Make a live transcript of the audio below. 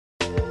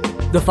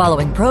The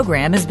following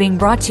program is being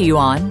brought to you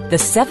on the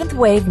Seventh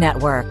Wave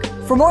Network.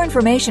 For more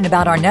information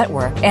about our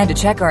network and to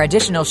check our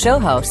additional show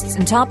hosts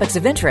and topics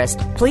of interest,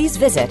 please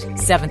visit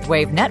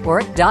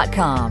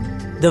seventhwavenetwork.com.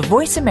 The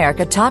Voice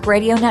America Talk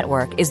Radio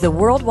Network is the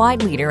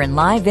worldwide leader in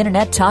live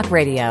Internet talk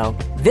radio.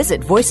 Visit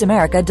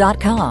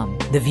voiceamerica.com.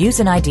 The views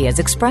and ideas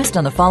expressed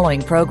on the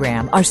following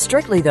program are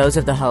strictly those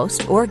of the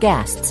host or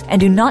guests and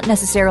do not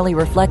necessarily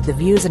reflect the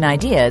views and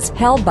ideas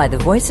held by the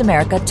Voice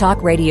America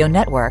Talk Radio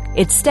Network,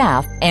 its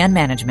staff, and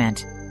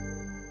management.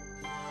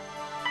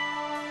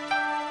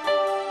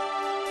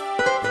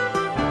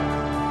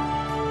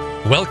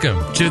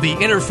 Welcome to The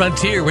Inner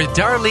Frontier with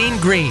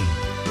Darlene Green.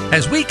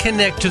 As we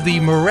connect to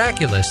the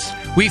miraculous,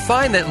 we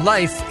find that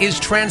life is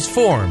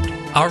transformed.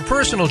 Our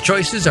personal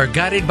choices are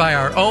guided by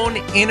our own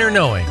inner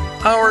knowing,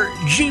 our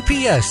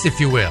GPS, if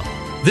you will.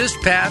 This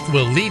path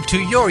will lead to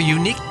your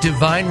unique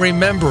divine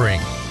remembering.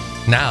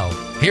 Now,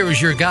 here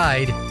is your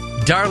guide,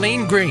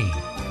 Darlene Green.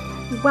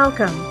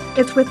 Welcome.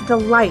 It's with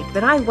delight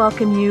that I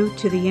welcome you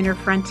to The Inner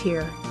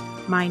Frontier.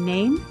 My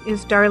name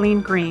is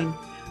Darlene Green.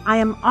 I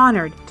am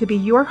honored to be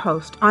your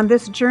host on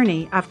this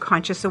journey of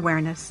conscious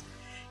awareness.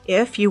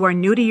 If you are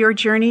new to your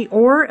journey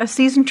or a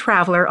seasoned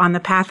traveler on the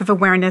path of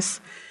awareness,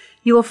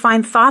 you will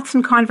find thoughts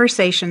and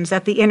conversations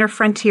at the Inner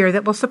Frontier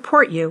that will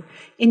support you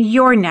in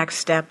your next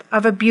step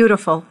of a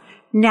beautiful,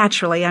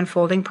 naturally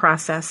unfolding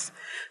process.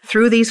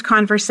 Through these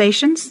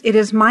conversations, it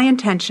is my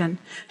intention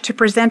to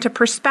present a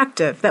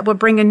perspective that will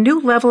bring a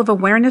new level of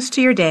awareness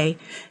to your day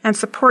and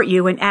support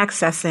you in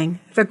accessing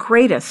the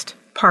greatest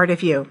part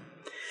of you.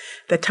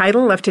 The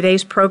title of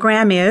today's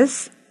program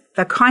is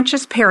The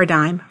Conscious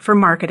Paradigm for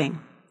Marketing,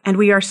 and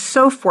we are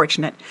so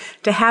fortunate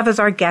to have as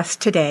our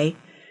guest today,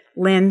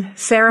 Lynn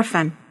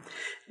Serafinn.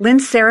 Lynn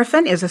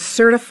Serafinn is a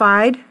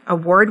certified,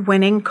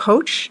 award-winning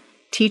coach,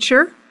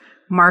 teacher,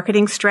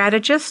 marketing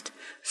strategist,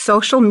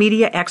 social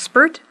media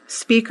expert,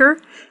 speaker,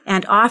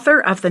 and author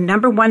of the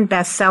 #1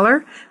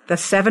 bestseller, The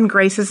 7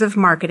 Graces of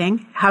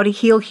Marketing: How to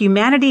Heal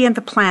Humanity and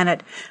the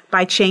Planet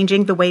by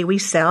Changing the Way We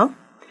Sell,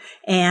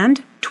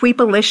 and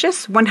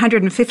Tweepalicious,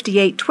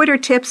 158 Twitter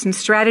tips and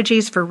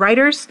strategies for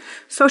writers,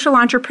 social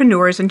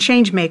entrepreneurs, and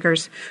change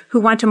makers who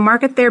want to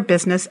market their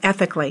business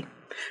ethically.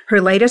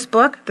 Her latest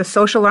book, The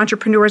Social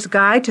Entrepreneur's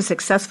Guide to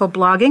Successful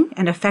Blogging,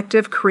 an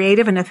effective,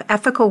 creative, and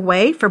ethical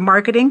way for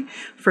marketing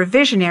for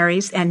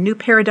visionaries and new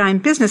paradigm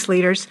business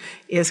leaders,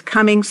 is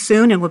coming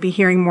soon, and we'll be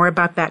hearing more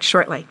about that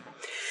shortly.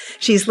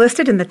 She's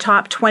listed in the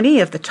top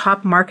 20 of the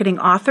top marketing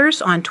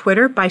authors on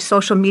Twitter by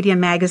Social Media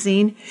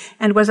Magazine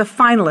and was a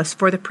finalist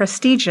for the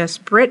prestigious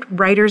Brit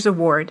Writers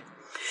Award.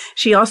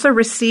 She also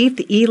received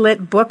the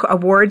E-Lit Book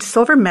Award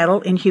Silver Medal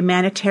in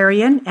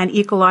Humanitarian and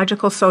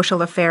Ecological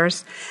Social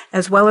Affairs,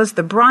 as well as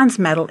the Bronze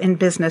Medal in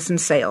Business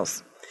and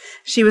Sales.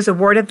 She was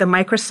awarded the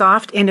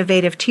Microsoft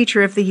Innovative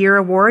Teacher of the Year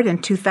Award in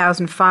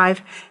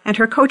 2005, and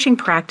her coaching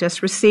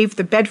practice received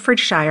the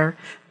Bedfordshire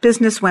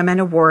Businesswomen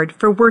Award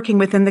for working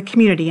within the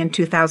community in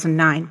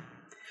 2009.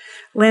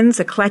 Lynn's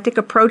eclectic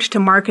approach to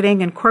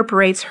marketing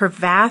incorporates her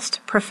vast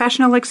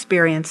professional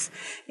experience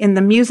in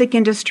the music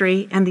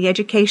industry and the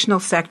educational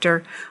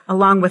sector,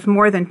 along with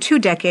more than 2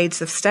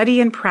 decades of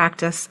study and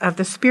practice of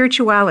the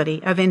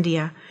spirituality of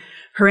India.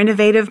 Her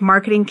innovative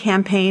marketing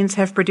campaigns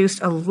have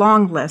produced a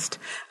long list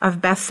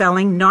of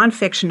best-selling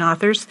nonfiction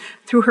authors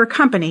through her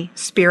company,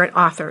 Spirit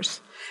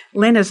Authors.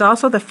 Lynn is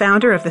also the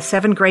founder of the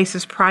 7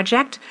 Graces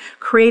Project,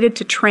 created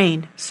to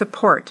train,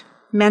 support,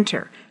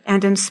 mentor,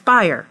 and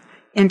inspire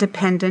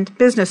independent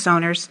business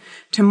owners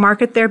to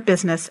market their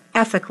business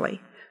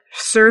ethically,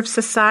 serve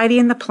society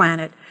and the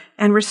planet,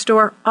 and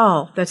restore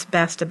all that's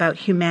best about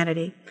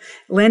humanity.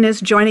 Lynn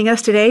is joining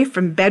us today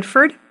from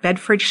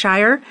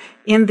Bedfordshire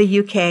in the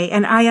UK,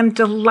 and I am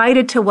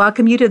delighted to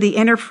welcome you to the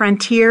Inner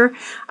Frontier.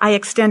 I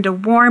extend a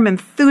warm,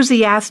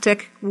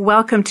 enthusiastic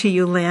welcome to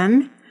you,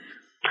 Lynn.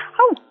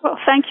 Oh, well,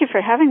 thank you for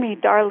having me,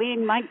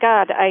 Darlene. My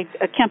God, I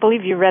can't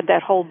believe you read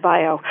that whole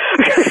bio.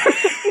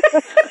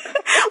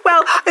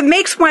 Well, it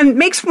makes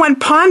one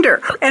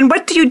ponder. And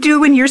what do you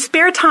do in your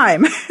spare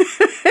time?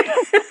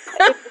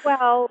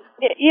 Well,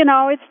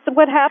 it's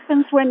what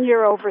happens when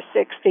you're over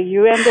 60.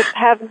 You end up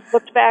having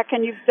looked back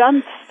and you've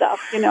done stuff,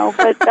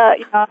 But,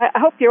 I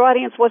hope your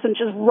audience wasn't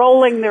just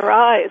rolling their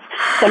eyes,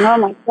 saying, oh,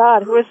 my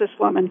God, who is this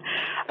woman?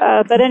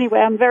 But anyway,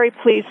 I'm very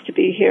pleased to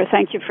be here.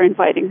 Thank you for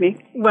inviting me.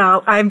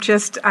 Well,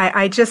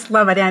 I just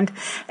love it. And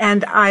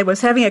I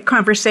was having a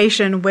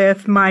conversation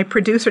with my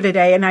producer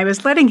today, and I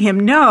was letting him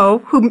know,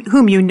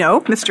 whom you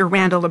know, Mr.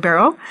 Randall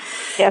Libero.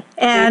 Yes.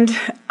 And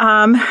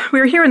we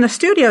were here in the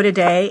studio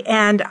today,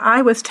 and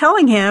I was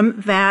telling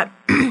him that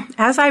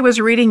as I was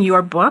reading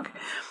your book,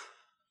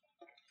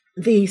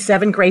 The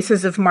 7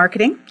 Graces of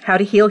Marketing: How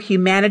to Heal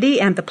Humanity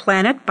and the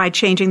Planet by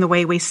Changing the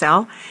Way We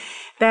Sell,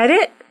 that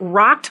it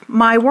rocked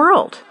my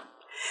world.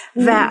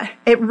 Mm-hmm. That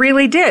it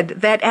really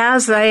did. That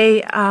as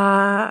an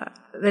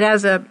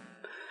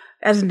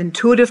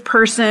intuitive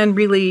person,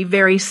 really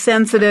very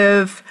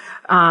sensitive,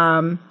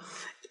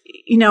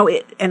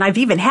 and I've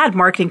even had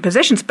marketing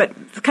positions, but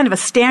kind of a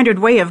standard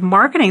way of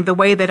marketing, the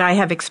way that I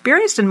have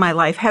experienced in my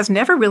life, has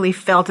never really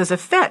felt as a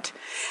fit.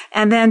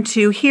 And then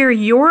to hear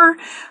your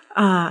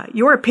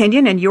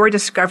opinion and your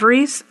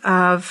discoveries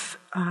of,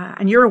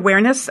 and your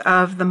awareness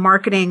of the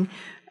marketing,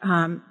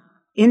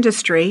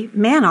 industry,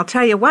 man, I'll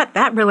tell you what,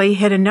 that really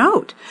hit a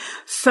note.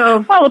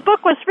 So, well, the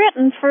book was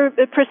written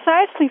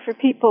precisely for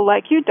people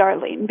like you,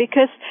 Darlene,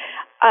 because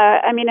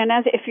and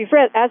as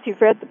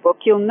you've read the book,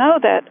 you'll know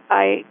that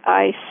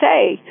I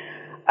say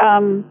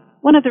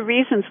one of the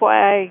reasons why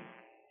I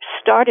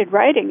started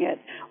writing it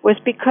was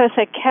because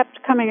I kept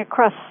coming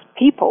across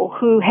people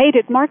who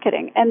hated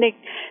marketing, and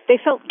they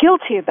felt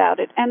guilty about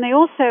it, and they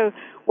also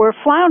were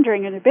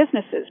floundering in their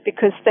businesses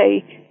because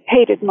they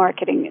hated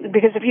marketing.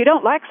 Because if you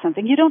don't like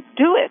something, you don't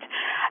do it.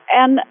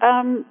 And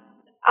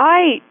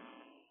I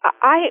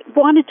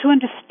wanted to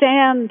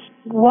understand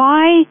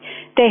why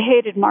they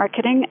hated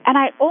marketing, and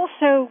I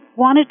also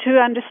wanted to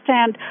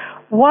understand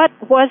what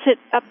was it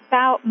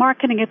about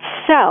marketing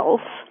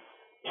itself.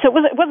 So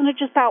it wasn't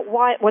just about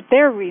what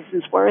their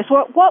reasons were. It's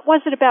what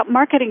was it about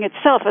marketing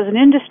itself as an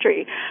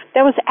industry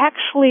that was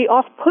actually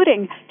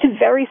off-putting to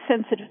very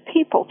sensitive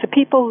people, to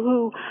people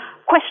who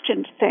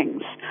questioned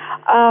things.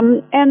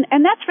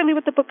 And that's really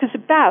what the book is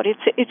about.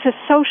 It's a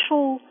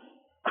social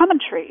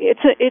commentary.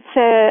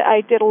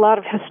 I did a lot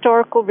of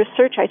historical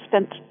research. I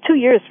spent 2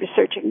 years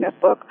researching that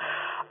book,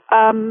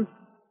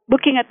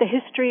 looking at the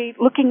history,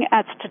 looking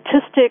at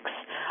statistics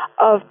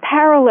of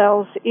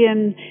parallels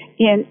in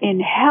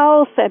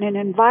health and in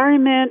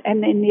environment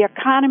and in the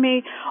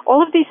economy,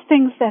 all of these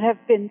things that have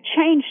been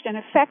changed and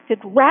affected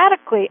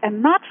radically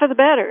and not for the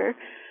better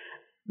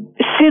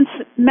since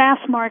mass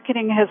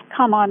marketing has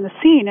come on the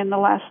scene in the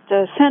last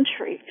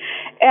century.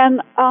 And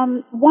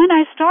when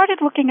I started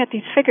looking at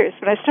these figures,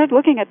 when I started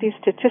looking at these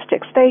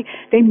statistics,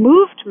 they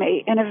moved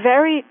me in a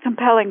very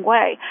compelling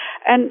way.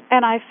 And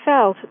I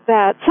felt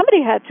that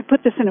somebody had to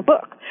put this in a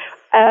book.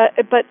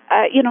 But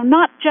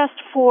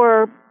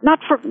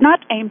not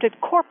aimed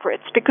at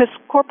corporates, because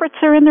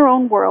corporates are in their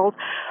own world,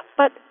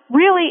 but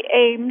really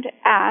aimed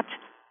at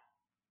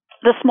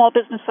the small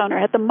business owner,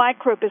 at the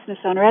micro business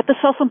owner, at the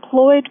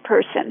self-employed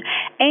person,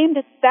 aimed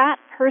at that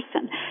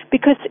person.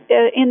 Because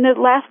in the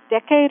last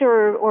decade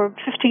or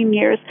 15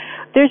 years,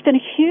 there's been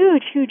a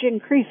huge, huge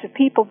increase of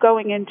people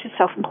going into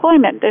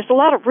self-employment. There's a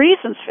lot of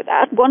reasons for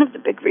that. One of the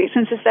big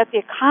reasons is that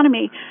the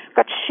economy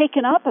got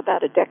shaken up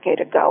about a decade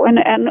ago, and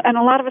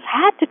a lot of us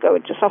had to go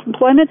into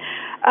self-employment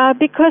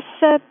because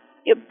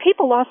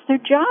people lost their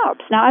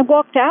jobs. Now, I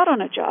walked out on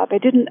a job. I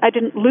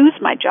didn't lose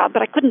my job,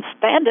 but I couldn't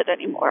stand it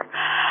anymore.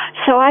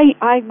 So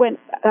I went.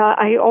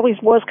 I always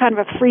was kind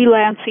of a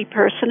freelancey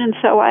person, and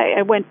so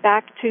I went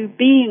back to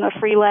being a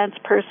freelance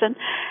person.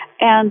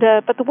 And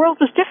but the world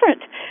was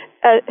different.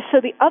 So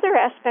the other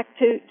aspect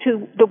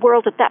to the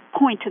world at that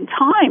point in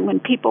time when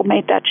people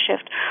made that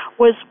shift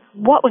was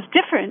what was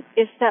different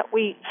is that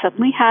we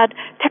suddenly had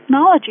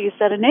technologies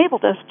that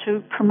enabled us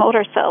to promote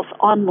ourselves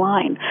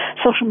online.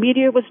 Social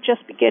media was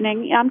just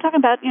beginning. I'm talking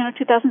about,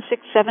 2006,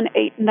 7,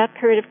 8, in that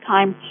period of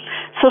time.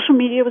 Social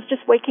media was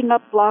just waking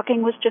up.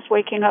 Blogging was just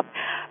waking up.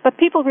 But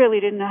people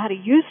really didn't know how to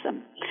use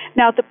them.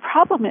 Now, the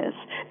problem is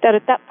that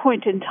at that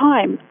point in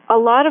time, a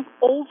lot of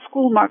old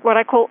school what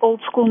I call old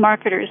school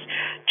marketers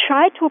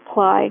tried to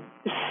apply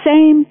the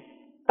same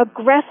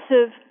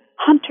aggressive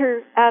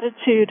hunter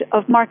attitude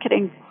of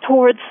marketing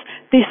towards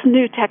this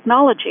new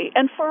technology.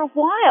 And for a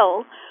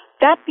while,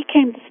 that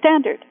became the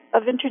standard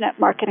of internet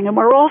marketing, and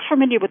we're all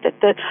familiar with it.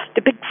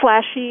 The big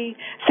flashy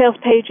sales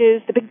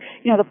pages, the big,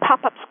 the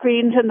pop-up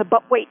screens and the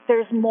but wait,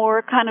 there's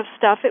more kind of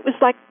stuff. It was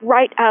like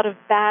right out of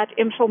bad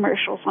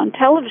infomercials on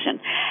television.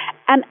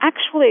 And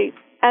actually,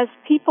 as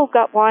people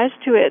got wise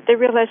to it, they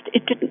realized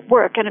it didn't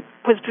work, and it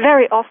was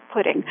very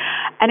off-putting,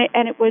 and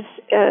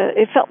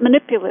it felt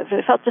manipulative,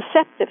 it felt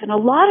deceptive, and a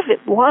lot of it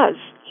was.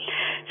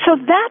 So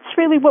that's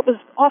really what was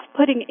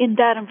off-putting in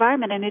that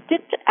environment, and it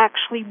didn't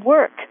actually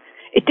work.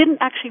 It didn't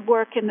actually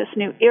work in this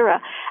new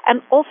era.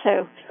 And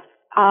also,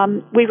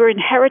 we were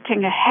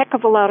inheriting a heck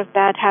of a lot of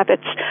bad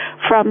habits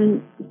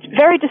from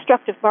very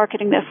destructive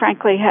marketing that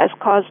frankly has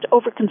caused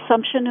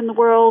overconsumption in the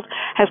world,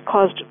 has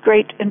caused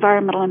great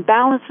environmental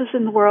imbalances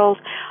in the world,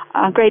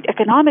 great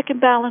economic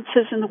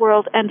imbalances in the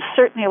world, and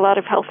certainly a lot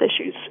of health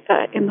issues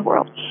in the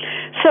world.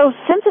 So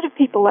sensitive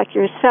people like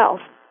yourself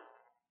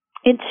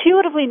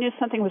intuitively knew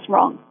something was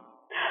wrong,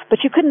 but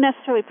you couldn't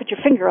necessarily put your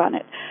finger on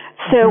it.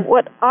 So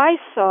what I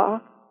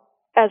saw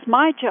as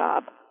my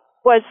job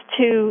was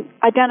to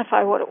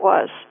identify what it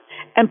was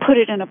and put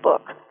it in a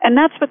book. And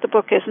that's what the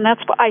book is, and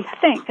that's what I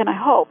think and I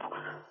hope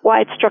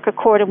why it struck a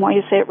chord and why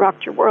you say it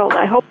rocked your world.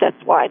 I hope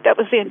that's why. That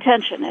was the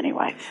intention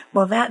anyway.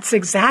 Well, that's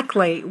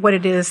exactly what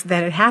it is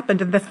that it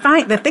happened. And the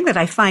thing that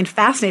I find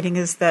fascinating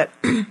is that,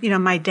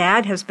 my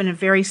dad has been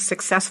very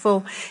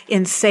successful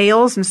in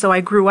sales, and so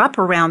I grew up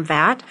around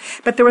that.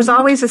 But there was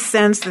always a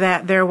sense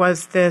that there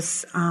was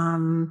this,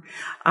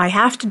 I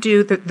have to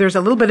do, there's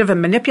a little bit of a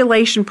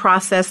manipulation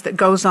process that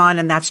goes on,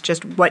 and that's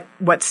just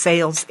what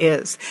sales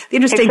is.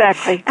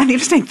 Exactly. And the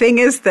interesting thing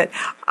is that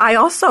I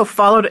also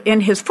followed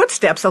in his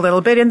footsteps a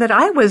little bit, in that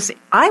I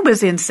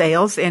was in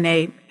sales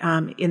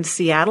in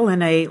Seattle in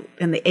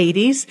the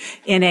 80s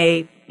in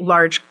a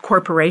large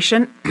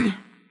corporation.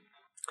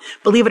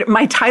 Believe it,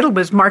 my title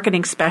was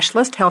marketing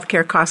specialist,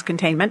 healthcare cost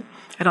containment.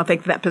 I don't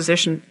think that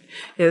position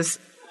is,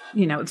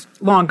 it's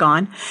long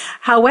gone.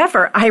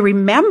 However, I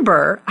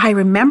remember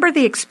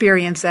the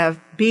experience of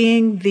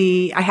being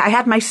I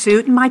had my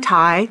suit and my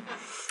tie.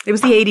 It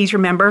was the 80s,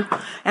 remember?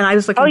 And I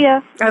was looking. Oh,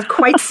 yeah.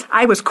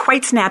 I was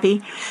quite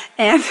snappy.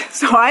 And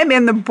so I'm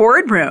in the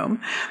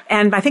boardroom,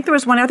 and I think there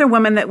was one other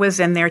woman that was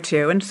in there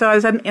too. And so I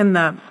was in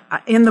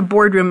the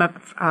boardroom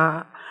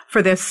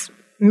for this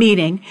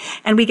meeting,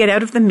 and we get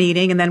out of the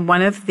meeting, and then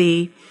one of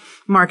the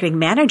marketing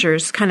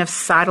managers kind of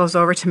sidles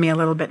over to me a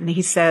little bit, and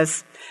he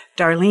says,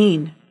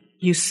 "Darlene,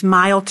 you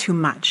smile too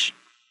much."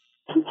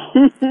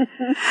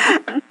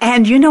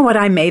 And you know what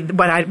I made,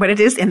 what it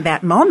is in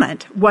that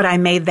moment, what I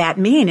made that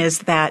mean is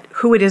that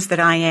who it is that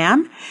I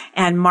am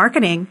and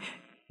marketing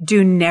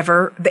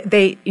never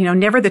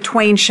the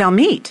twain shall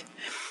meet.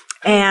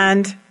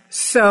 And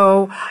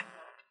so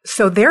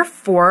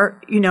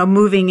therefore,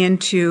 moving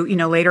into,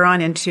 later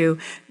on into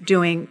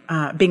doing,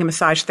 being a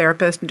massage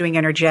therapist and doing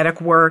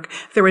energetic work,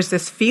 there was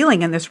this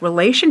feeling and this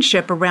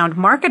relationship around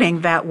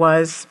marketing that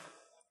was,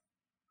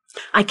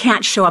 I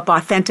can't show up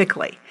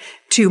authentically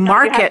to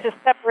market. You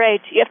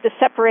have to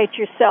separate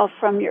yourself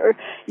from your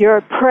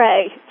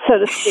prey, so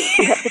to speak.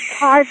 You have to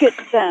target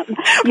them.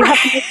 You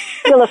have to make them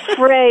feel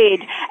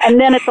afraid. And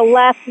then at the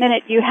last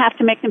minute, you have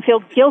to make them feel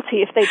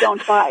guilty if they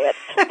don't buy it.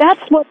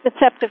 That's what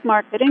deceptive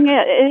marketing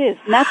is.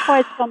 And that's why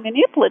it's so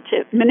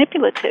manipulative.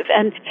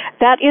 And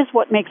that is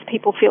what makes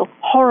people feel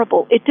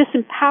horrible. It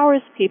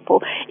disempowers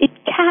people. It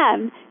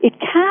can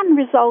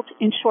result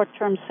in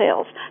short-term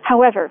sales.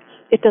 However,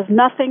 it does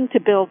nothing to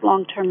build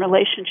long-term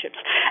relationships.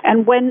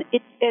 And when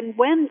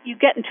you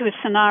get into a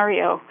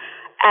scenario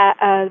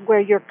where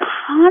you're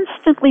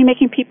constantly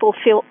making people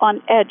feel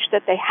on edge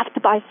that they have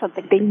to buy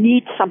something, they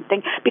need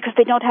something because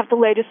they don't have the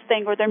latest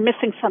thing, or they're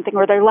missing something,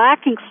 or they're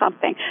lacking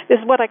something. This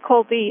is what I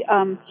call the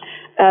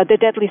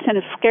deadly sin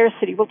of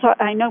scarcity.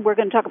 I know we're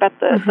going to talk about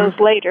those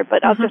later,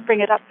 but I'll just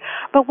bring it up.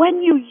 But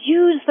when you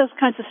use those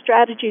kinds of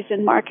strategies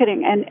in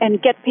marketing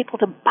and get people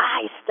to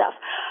buy stuff,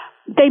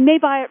 they may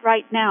buy it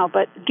right now,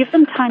 but give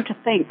them time to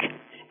think.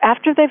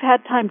 After they've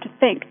had time to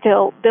think,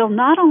 they'll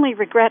not only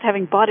regret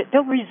having bought it,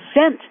 they'll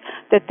resent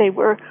that they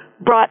were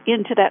brought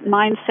into that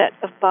mindset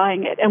of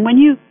buying it. And when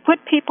you put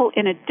people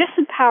in a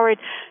disempowered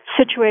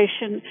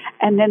situation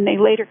and then they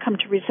later come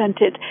to resent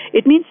it,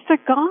 it means they're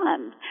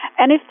gone.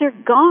 And if they're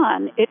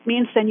gone, it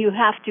means then you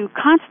have to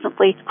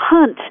constantly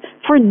hunt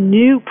for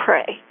new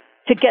prey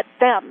to get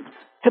them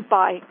to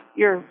buy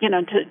your,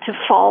 to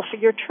fall for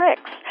your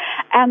tricks.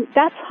 And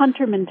that's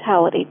hunter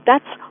mentality.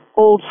 That's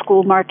old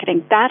school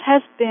marketing. That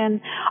has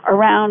been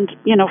around,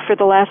 for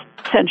the last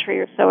century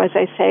or so, as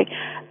I say.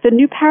 The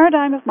new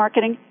paradigm of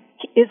marketing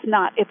is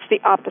not. It's the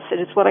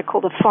opposite. It's what I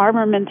call the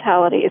farmer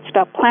mentality. It's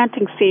about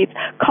planting seeds,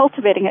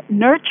 cultivating it,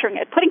 nurturing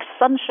it, putting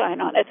sunshine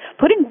on it,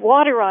 putting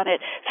water on it,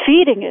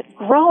 feeding it,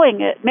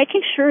 growing it,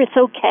 making sure it's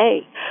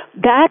okay.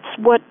 That's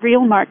what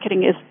real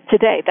marketing is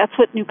today. That's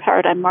what new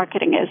paradigm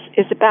marketing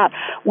is about.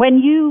 When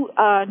you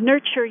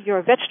nurture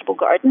your vegetable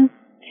garden,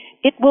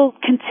 it will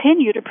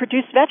continue to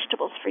produce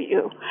vegetables for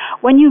you.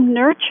 When you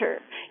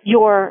nurture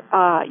your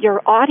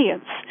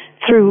audience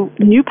through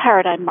new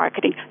paradigm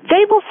marketing,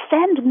 they will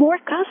send more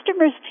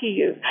customers to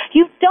you.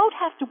 You don't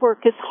have to work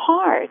as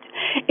hard.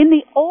 In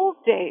the old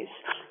days,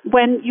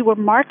 when you were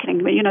marketing,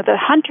 the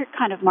hunter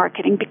kind of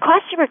marketing,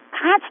 because you were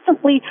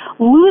constantly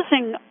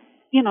losing,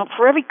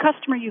 for every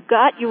customer you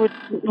got, you would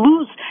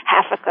lose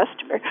half a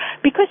customer.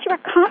 Because you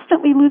were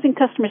constantly losing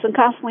customers and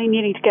constantly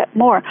needing to get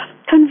more.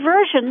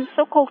 Conversion,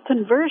 so-called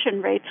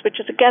conversion rates,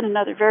 which is again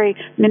another very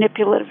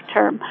manipulative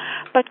term,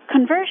 but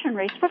conversion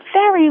rates were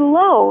very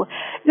low.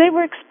 They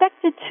were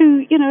expected to,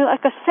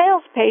 like a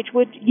sales page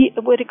would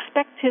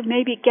expect to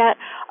maybe get,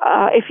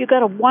 if you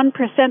got a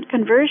 1%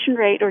 conversion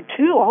rate or 2%,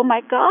 oh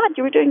my God,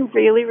 you were doing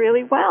really,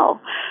 really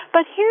well.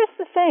 But here's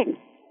the thing.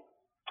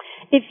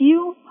 If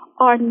you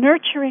are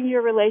nurturing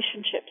your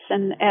relationships,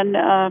 and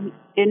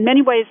in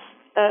many ways,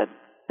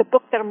 the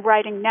book that I'm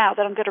writing now,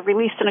 that I'm going to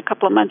release in a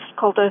couple of months,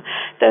 called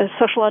the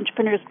Social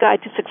Entrepreneur's Guide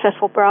to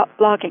Successful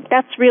Blogging.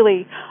 That's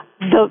really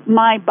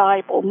my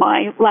Bible,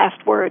 my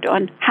last word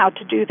on how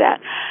to do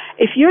that.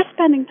 If you're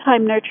spending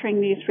time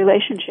nurturing these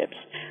relationships,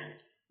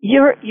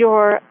 your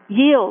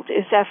yield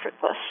is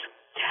effortless.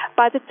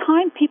 By the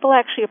time people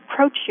actually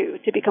approach you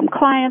to become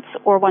clients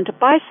or want to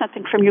buy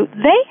something from you,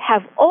 they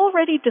have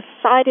already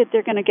decided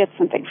they're going to get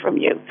something from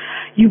you.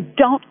 You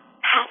don't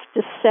have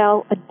to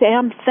sell a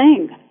damn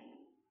thing.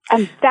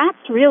 And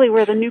that's really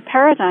where the new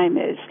paradigm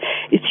is.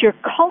 It's you're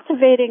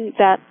cultivating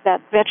that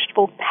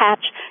vegetable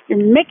patch. You're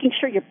making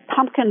sure your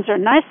pumpkins are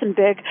nice and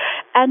big,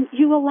 and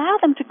you allow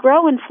them to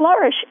grow and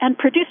flourish and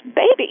produce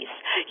babies.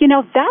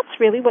 That's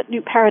really what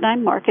new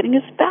paradigm marketing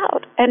is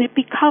about. And it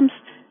becomes,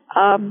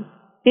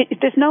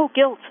 there's no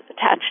guilt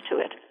attached to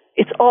it.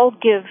 It's all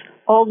give,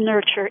 all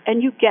nurture,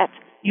 and you get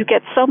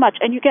so much,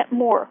 and you get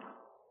more.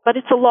 But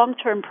it's a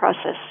long-term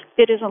process.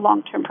 It is a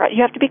long-term process.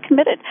 You have to be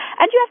committed,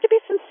 and you have to be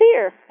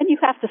sincere, and you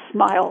have to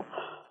smile.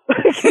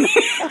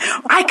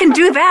 I can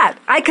do that.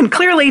 I can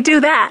clearly do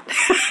that.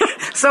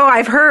 So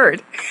I've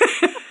heard.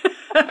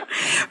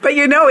 But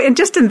and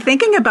just in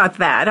thinking about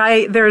that,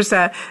 there's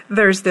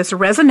this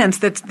resonance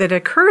that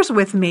occurs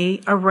with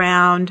me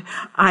around.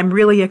 I'm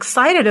really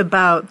excited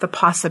about the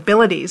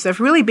possibilities of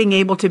really being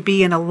able to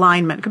be in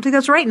alignment,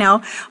 because right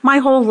now my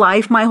whole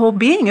life, my whole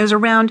being is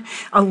around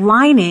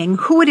aligning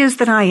who it is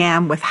that I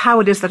am with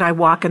how it is that I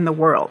walk in the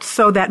world,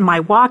 so that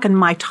my walk and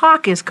my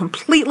talk is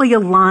completely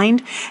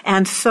aligned,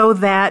 and so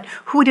that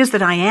who it is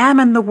that I am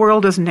in the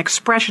world is an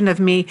expression of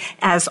me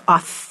as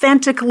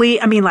authentically,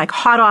 like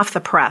hot off the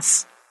press.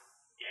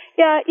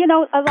 Yeah,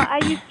 I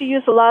used to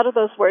use a lot of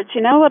those words.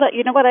 You know what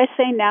I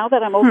say now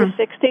that I'm over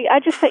 60? I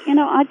just say,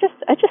 I just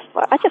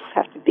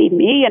have to be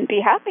me and be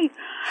happy.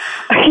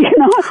 Well, and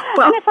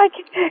if I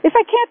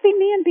can't be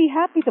me and be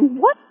happy, then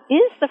what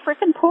is the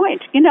frickin'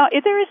 point?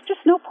 There is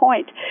just no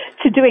point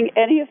to doing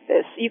any of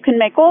this. You can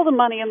make all the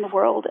money in the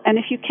world, and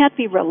if you can't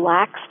be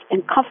relaxed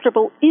and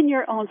comfortable in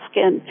your own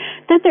skin,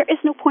 then there is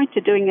no point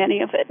to doing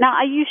any of it.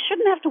 Now, you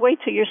shouldn't have to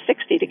wait till you're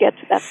 60 to get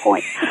to that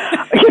point.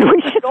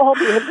 We should all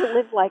be able to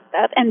live like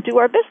that and do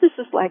our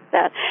businesses like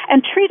that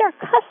and treat our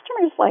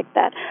customers like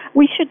that.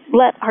 We should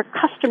let our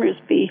customers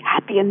be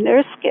happy in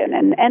their skin,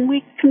 and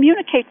we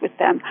communicate with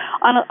them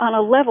on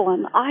a level,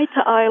 an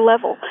eye-to-eye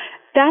level.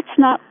 That's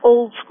not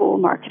old school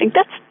marketing.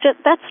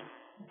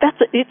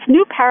 It's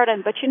new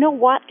paradigm, but you know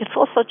what? It's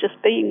also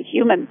just being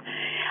human.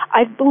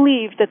 I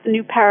believe that the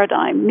new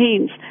paradigm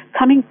means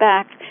coming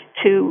back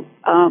to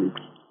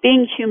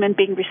being human,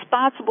 being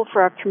responsible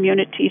for our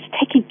communities,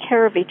 taking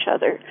care of each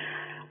other.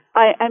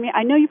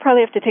 I know you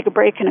probably have to take a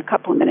break in a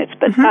couple of minutes,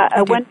 but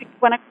when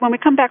we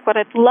come back, what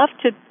I'd love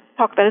to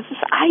talk about is this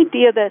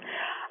idea that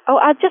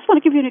I just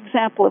want to give you an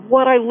example of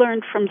what I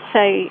learned from,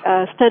 say,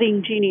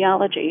 studying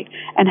genealogy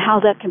and how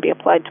that can be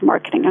applied to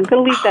marketing. I'm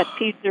going to leave that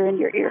teaser in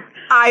your ear.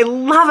 I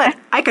love it.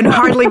 I can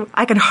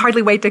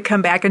hardly wait to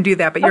come back and do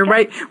that. But you're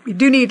right. We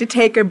do need to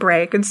take a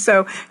break. And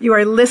so you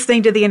are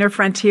listening to The Inner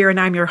Frontier, and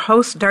I'm your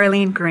host,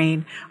 Darlene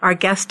Green. Our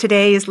guest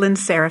today is Lynn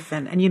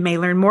Serafinn, and you may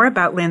learn more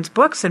about Lynn's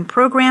books and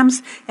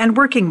programs and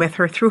working with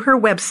her through her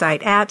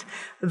website at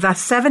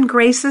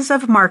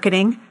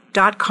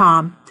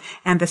the7gracesofmarketing.com.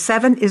 And the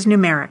 7 is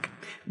numeric.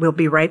 We'll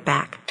be right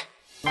back.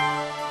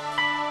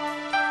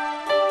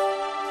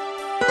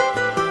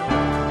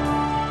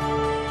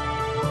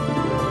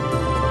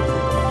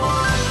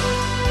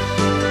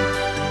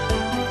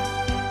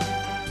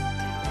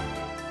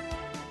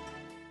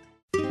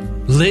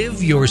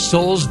 Live your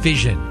soul's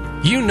vision.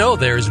 You know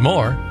there's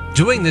more.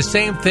 Doing the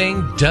same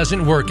thing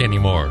doesn't work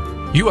anymore.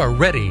 You are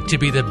ready to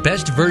be the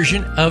best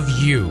version of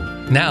you.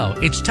 Now,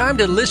 it's time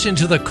to listen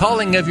to the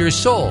calling of your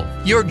soul.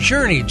 Your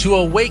journey to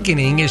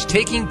awakening is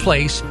taking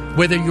place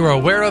whether you're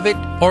aware of it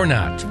or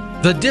not.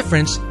 The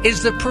difference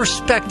is the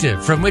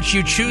perspective from which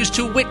you choose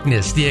to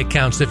witness the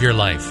accounts of your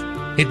life.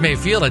 It may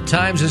feel at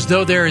times as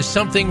though there is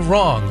something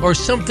wrong or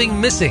something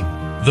missing.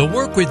 The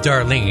Work with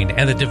Darlene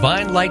and the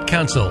Divine Light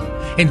Council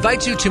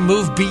invites you to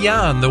move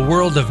beyond the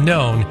world of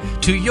known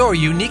to your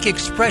unique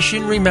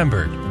expression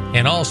remembered.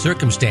 In all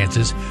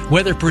circumstances,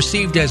 whether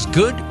perceived as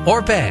good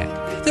or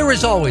bad, there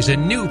is always a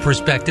new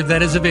perspective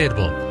that is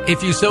available.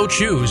 If you so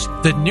choose,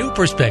 the new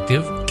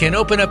perspective can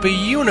open up a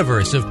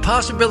universe of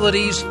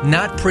possibilities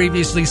not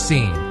previously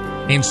seen.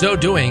 In so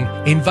doing,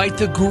 invite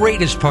the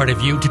greatest part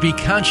of you to be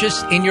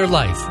conscious in your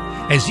life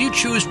as you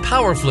choose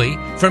powerfully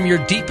from your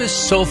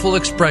deepest soulful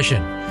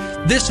expression.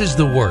 This is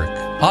the work,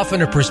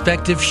 often a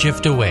perspective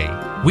shift away.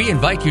 We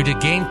invite you to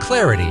gain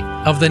clarity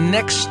of the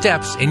next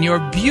steps in your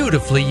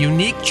beautifully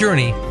unique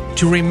journey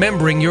to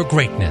remembering your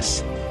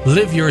greatness.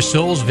 Live your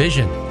soul's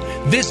vision.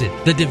 Visit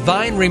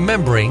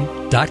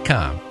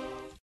thedivineremembering.com.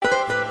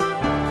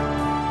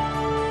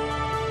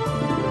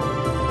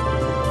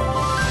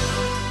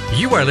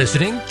 You are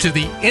listening to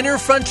The Inner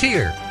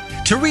Frontier.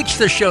 To reach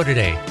the show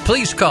today,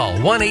 please call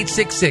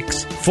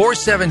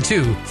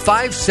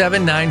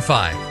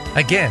 1-866-472-5795.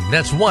 Again,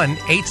 that's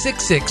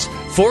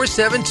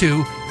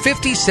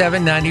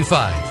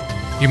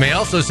 1-866-472-5795. You may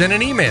also send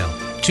an email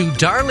to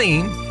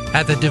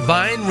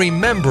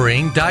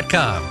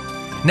Darlene@thedivineremembering.com.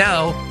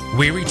 Now,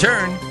 we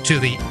return to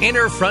The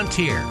Inner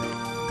Frontier.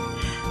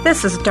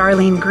 This is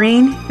Darlene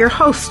Green, your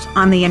host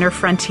on The Inner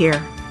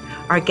Frontier.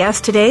 Our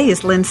guest today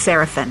is Lynn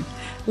Serafinn.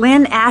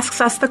 Lynn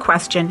asks us the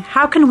question,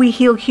 how can we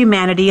heal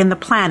humanity and the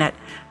planet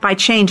by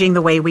changing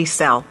the way we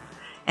sell?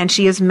 And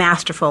she is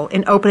masterful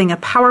in opening a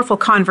powerful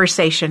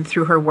conversation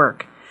through her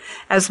work.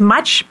 As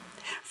much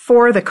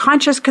for the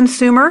conscious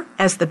consumer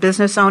as the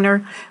business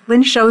owner,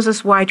 Lynn shows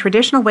us why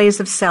traditional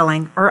ways of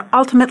selling are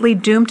ultimately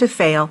doomed to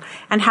fail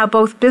and how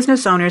both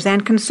business owners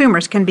and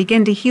consumers can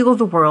begin to heal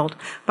the world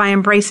by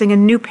embracing a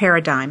new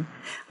paradigm.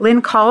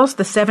 Lynn calls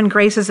the 7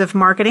 graces of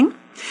marketing.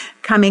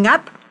 Coming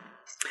up,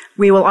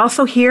 we will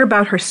also hear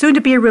about her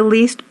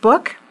soon-to-be-released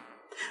book,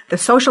 The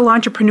Social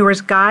Entrepreneur's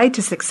Guide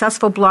to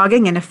Successful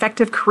Blogging in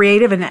Effective,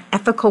 Creative, and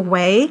Ethical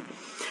Way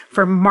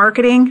for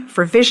Marketing,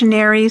 for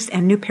Visionaries,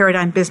 and New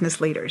Paradigm Business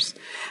Leaders.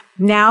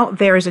 Now,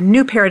 there is a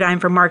new paradigm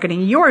for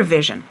marketing your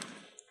vision.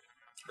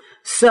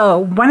 So,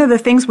 one of the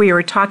things we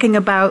were talking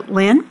about,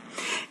 Lynn,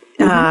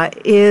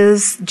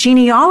 is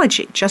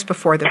genealogy just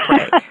before the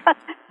break.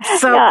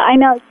 So, yeah, I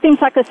know it seems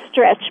like a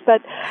stretch,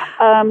 but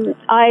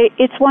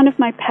it's one of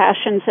my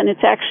passions, and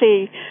it's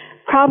actually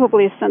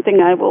probably something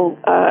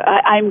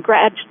I'm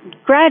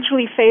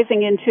gradually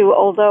phasing into.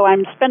 Although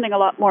I'm spending a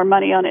lot more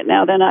money on it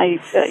now than I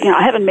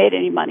haven't made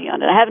any money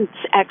on it. I haven't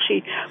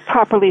actually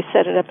properly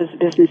set it up as a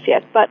business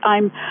yet, but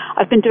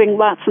I've been doing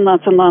lots and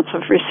lots and lots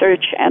of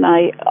research, and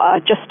I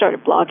just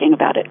started blogging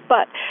about it.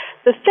 But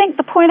the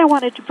point I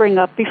wanted to bring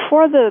up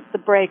before the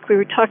break, we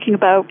were talking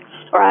about.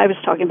 Or I was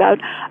talking about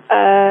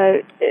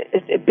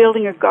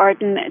building a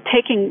garden,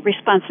 taking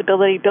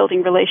responsibility,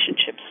 building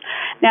relationships.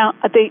 Now,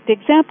 the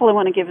example I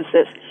want to give is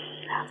this.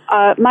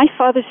 My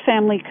father's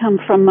family come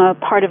from a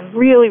part of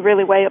really,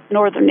 really way up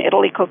northern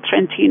Italy called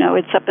Trentino.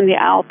 It's up in the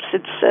Alps.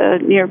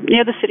 It's near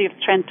the city of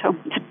Trento.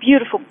 It's a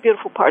beautiful,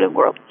 beautiful part of the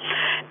world.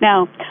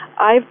 Now,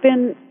 I've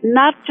been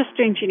not just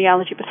doing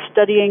genealogy, but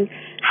studying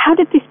how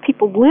did these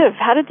people live?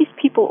 How did these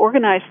people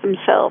organize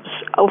themselves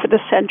over the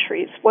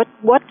centuries? What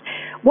were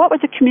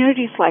the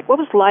communities like? What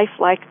was life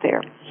like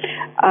there?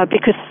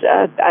 Because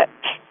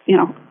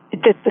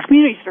the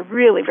communities are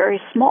really very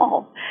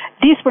small.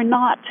 These were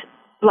not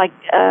like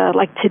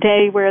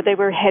today, where they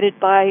were headed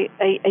by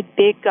a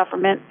big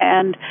government,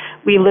 and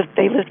they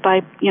lived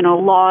by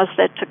laws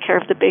that took care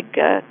of the big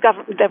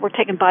government, that were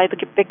taken by the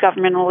big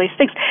government and all these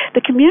things.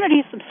 The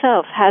communities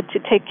themselves had to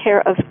take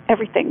care of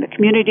everything. The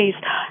communities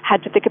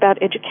had to think about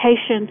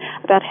education,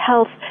 about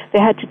health. They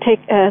had to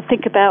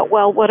think about,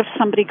 well, what if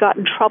somebody got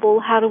in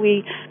trouble? How do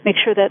we make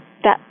sure that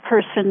that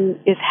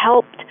person is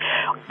helped?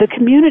 The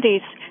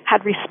communities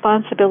had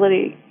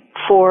responsibility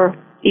for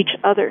each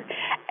other.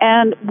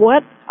 And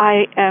what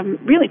I am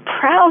really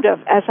proud of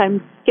as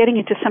I'm getting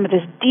into some of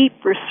this deep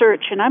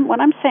research, and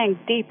when I'm saying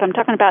deep, I'm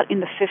talking about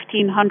in the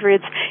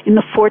 1500s, in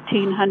the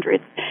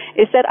 1400s,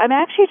 is that I'm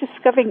actually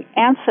discovering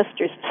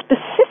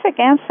specific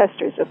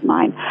ancestors of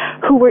mine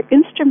who were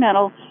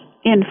instrumental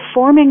in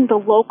forming the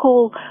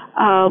local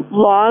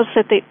laws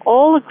that they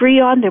all agree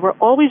on. They were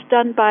always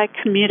done by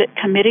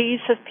committees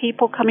of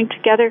people coming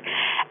together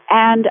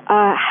and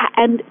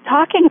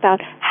talking about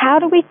how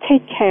do we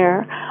take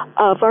care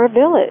of our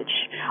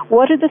village?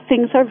 What are the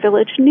things our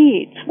village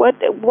needs? How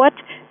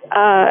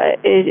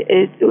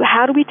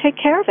do we take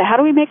care of it? How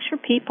do we make sure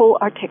people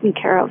are taken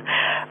care of?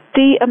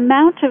 The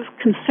amount of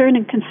concern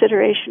and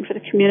consideration for the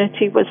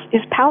community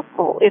is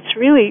palpable. It's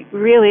really,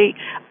 really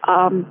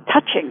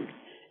touching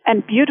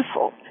and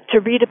beautiful to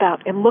read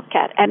about and look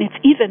at. And it's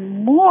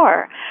even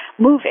more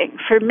moving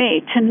for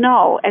me to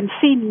know and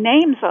see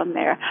names on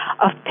there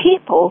of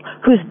people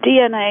whose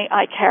DNA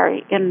I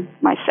carry in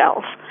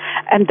myself.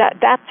 And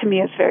that to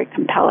me is very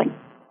compelling.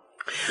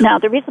 Now,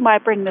 the reason why I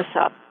bring this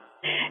up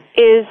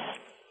is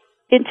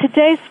in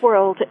today's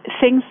world,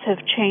 things have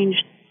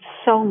changed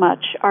so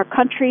much. Our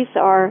countries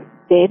are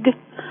big.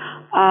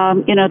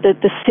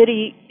 The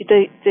city,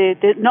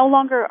 no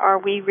longer are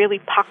we really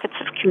pockets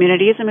of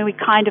communities. I mean, we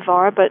kind of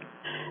are, but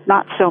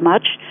not so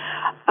much.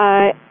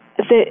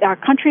 Our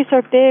countries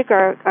are big,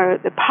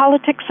 the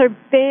politics are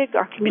big,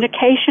 our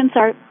communications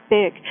are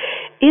big.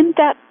 In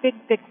that big,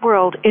 big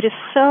world, it is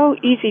so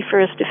easy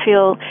for us to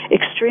feel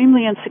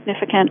extremely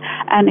insignificant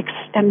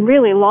and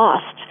really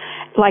lost,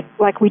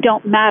 like we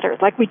don't matter,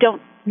 like we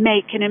don't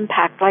make an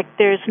impact, like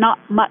there's not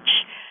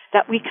much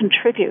that we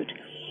contribute.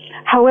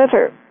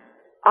 However,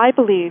 I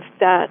believe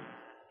that,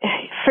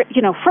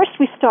 first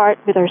we start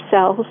with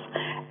ourselves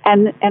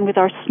and with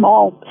our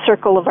small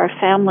circle of our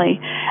family.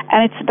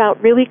 And it's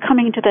about really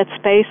coming to that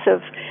space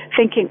of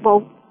thinking,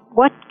 well,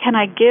 what can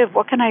I give?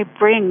 What can I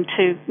bring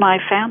to my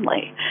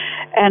family?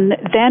 And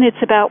then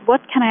it's about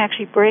what can I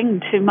actually bring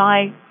to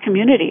my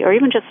community or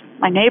even just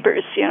my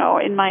neighbors,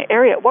 in my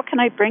area? What can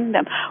I bring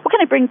them? What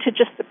can I bring to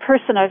just the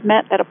person I've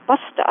met at a bus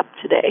stop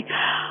today?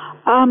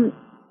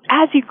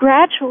 As you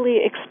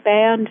gradually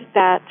expand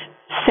that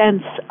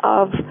sense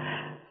of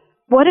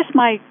what's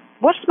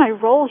my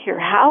role here?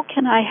 How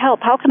can I help?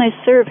 How can I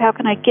serve? How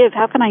can I give?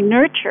 How can I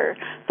nurture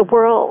the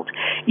world?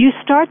 You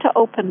start to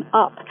open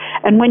up.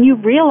 And when you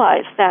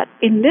realize that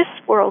in this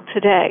world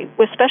today,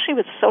 especially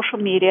with social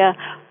media,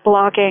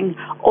 blogging,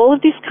 all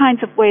of these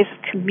kinds of ways of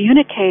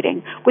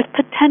communicating with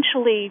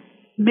potentially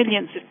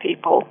millions of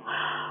people,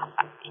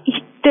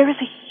 there is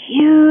a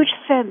huge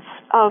sense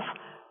of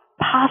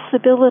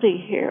possibility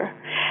here.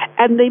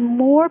 And the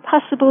more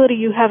possibility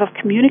you have of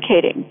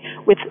communicating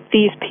with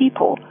these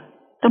people,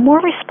 the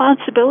more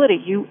responsibility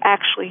you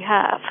actually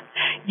have.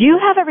 You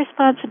have a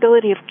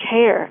responsibility of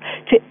care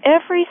to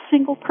every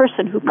single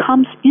person who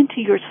comes into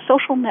your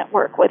social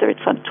network, whether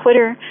it's on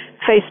Twitter,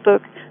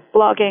 Facebook,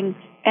 blogging,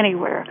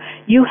 anywhere.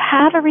 You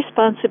have a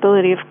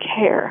responsibility of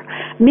care,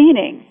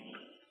 meaning,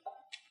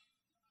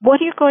 what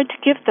are you going to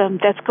give them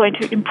that's going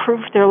to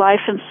improve their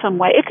life in some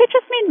way? It could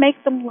just mean make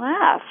them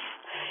laugh.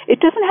 It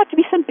doesn't have to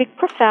be some big,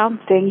 profound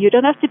thing. You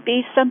don't have to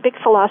be some big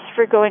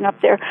philosopher going up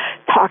there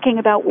talking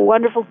about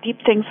wonderful, deep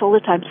things all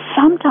the time.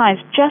 Sometimes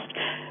just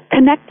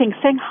connecting,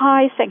 saying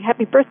hi, saying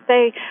happy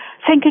birthday,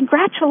 saying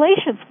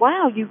congratulations,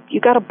 wow,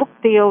 you got a book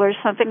deal or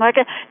something like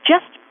that.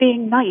 Just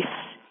being nice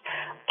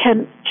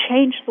can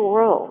change the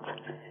world.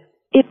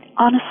 It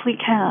honestly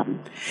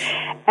can.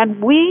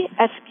 And we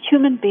as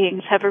human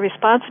beings have a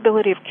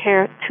responsibility of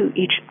care to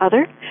each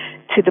other,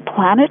 to the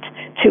planet,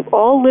 to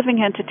all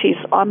living entities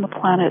on the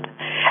planet.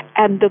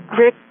 And the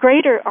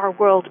greater our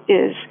world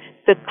is,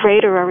 the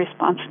greater our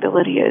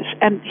responsibility is.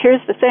 And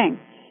here's the thing.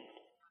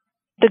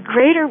 The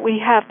greater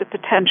we have the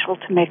potential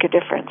to make a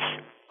difference.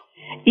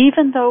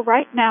 Even though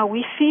right now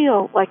we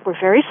feel like we're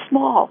very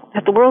small,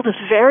 that the world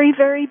is very,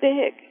 very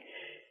big,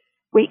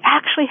 we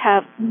actually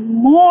have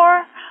more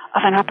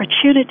of an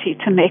opportunity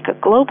to make a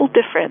global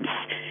difference,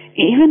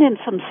 even in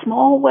some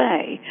small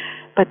way,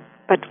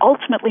 but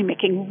ultimately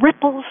making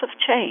ripples of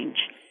change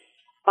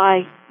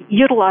by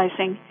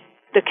utilizing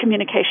the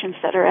communications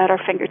that are at our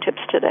fingertips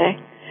today.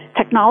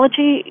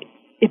 Technology,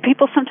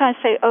 people sometimes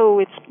say, oh,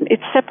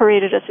 it's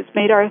separated us,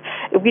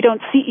 we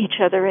don't see each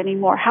other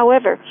anymore.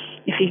 However,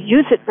 if you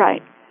use it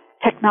right,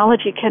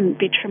 technology can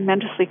be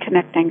tremendously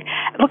connecting.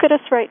 Look at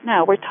us right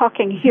now. We're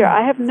talking here.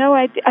 I have no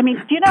idea. I mean,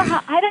 do you know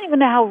how, I don't even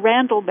know how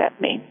Randall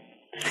met me.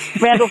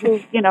 Randall, who,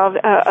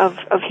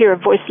 of here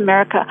of Voice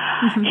America.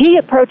 Mm-hmm. He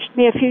approached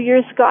me a few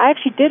years ago. I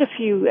actually did a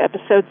few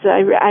episodes.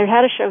 I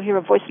had a show here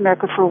of Voice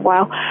America for a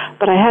while,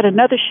 but I had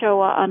another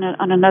show on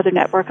another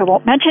network I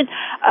won't mention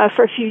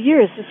for a few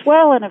years as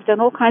well, and I've done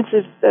all kinds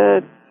of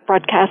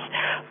broadcasts.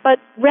 But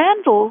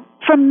Randall,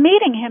 from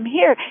meeting him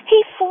here,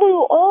 he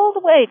flew all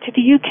the way to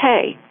the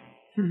UK.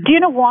 Do you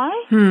know why?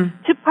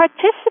 To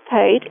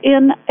participate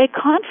in a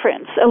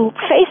conference, a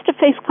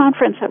face-to-face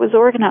conference I was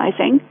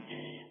organizing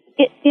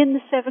in the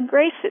Seven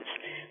Graces.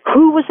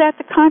 Who was at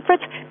the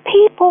conference?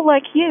 People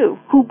like you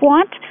who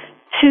want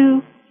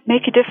to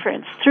make a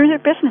difference through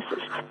their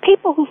businesses.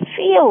 People who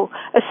feel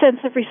a sense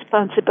of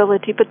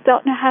responsibility but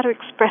don't know how to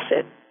express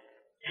it.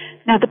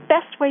 Now, the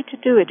best way to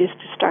do it is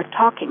to start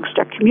talking,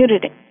 start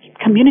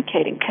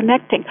communicating,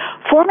 connecting,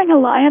 forming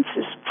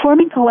alliances,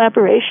 forming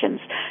collaborations,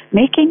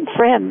 making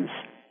friends.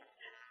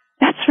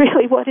 That's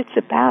really what it's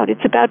about.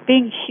 It's about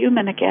being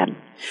human again.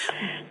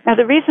 Now,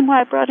 the reason why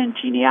I brought in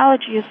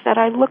genealogy is that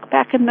I look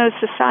back in those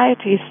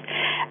societies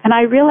and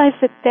I realize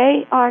that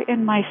they are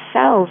in my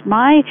cells.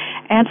 My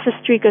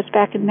ancestry goes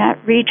back in that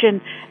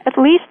region at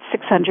least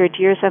 600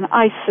 years, and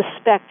I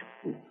suspect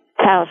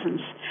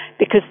thousands,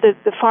 because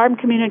the farm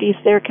communities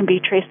there can be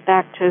traced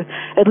back to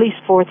at least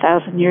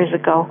 4,000 years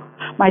ago.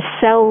 My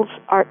cells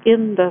are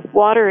in the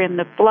water, in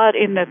the blood,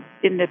 in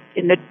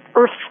the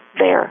earth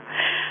there.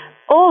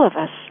 All of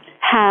us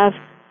have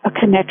a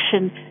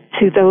connection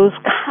to those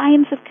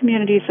kinds of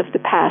communities of the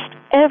past.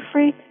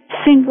 Every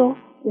single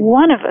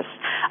one of us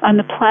on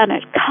the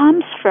planet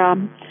comes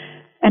from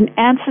an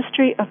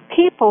ancestry of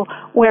people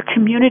where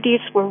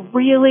communities were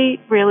really,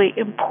 really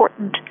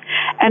important,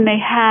 and they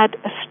had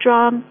a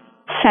strong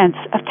sense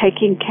of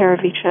taking care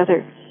of each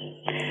other.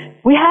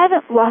 We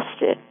haven't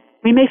lost it.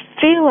 We may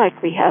feel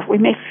like we have. We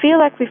may feel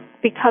like we've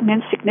become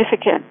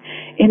insignificant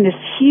in this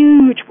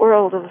huge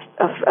world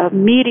of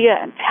media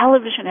and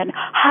television and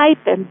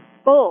hype and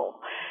bull.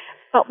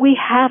 But we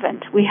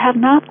haven't. We have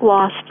not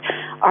lost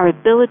our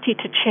ability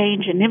to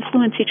change and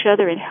influence each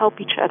other and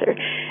help each other.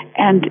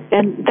 And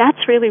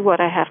that's really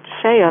what I have to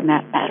say on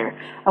that matter.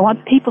 I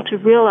want people to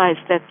realize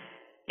that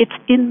it's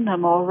in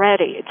them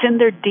already. It's in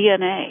their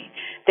DNA.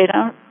 They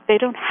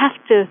don't have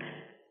to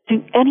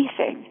do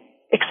anything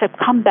except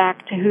come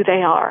back to who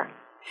they are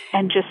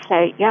and just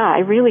say, yeah, I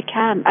really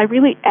can. I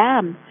really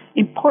am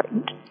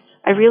important.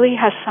 I really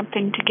have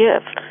something to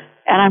give,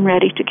 and I'm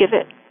ready to give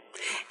it.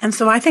 And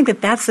so I think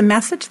that that's the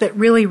message that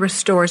really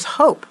restores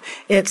hope.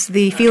 It's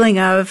the feeling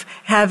of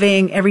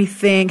having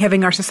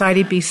our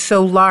society be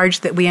so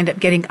large that we end up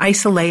getting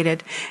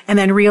isolated, and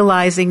then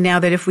realizing now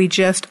that if we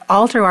just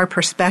alter our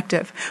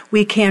perspective,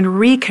 we can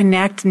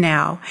reconnect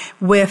now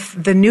with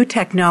the new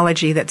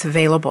technology that's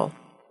available.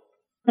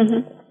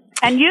 Mm-hmm.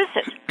 And use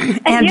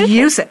it. And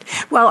use it.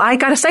 Well, I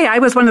got to say, I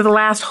was one of the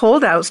last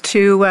holdouts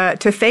to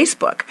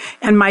Facebook.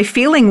 And my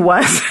feeling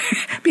was,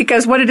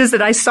 because what it is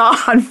that I saw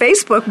on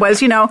Facebook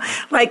was,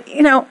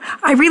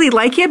 I really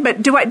like you,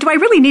 but do I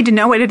really need to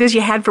know what it is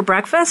you had for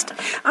breakfast?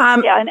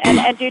 Yeah,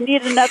 and you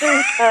need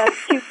another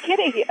cute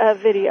kitty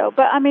video.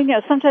 But,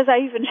 sometimes I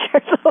even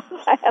share those,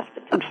 I have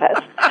to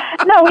confess.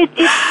 No,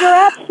 you're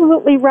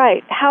absolutely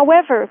right.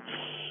 However,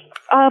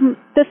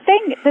 the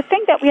thing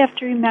that we have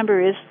to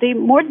remember is the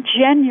more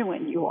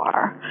genuine you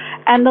are,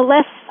 and the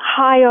less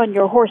high on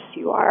your horse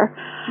you are.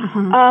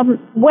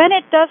 When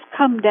it does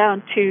come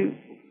down to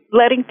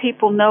letting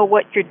people know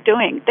what you're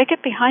doing, they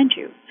get behind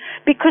you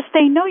because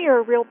they know you're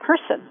a real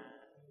person.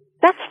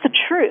 That's the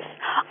truth.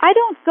 I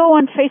don't go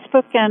on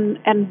Facebook and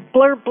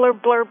blurb,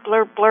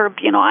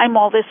 I'm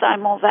all this,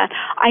 I'm all that.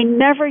 I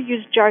never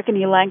use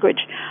jargony language.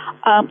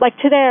 Like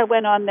today I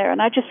went on there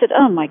and I just said,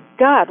 oh my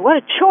God, what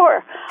a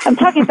chore. I'm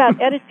talking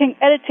about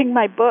editing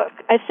my book.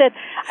 I said,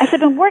 I've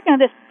been working on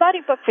this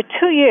bloody book for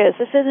 2 years.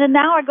 I said, and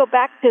now I go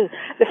back to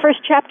the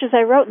first chapters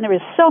I wrote and they were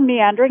so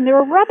meandering, they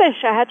were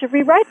rubbish. I had to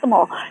rewrite them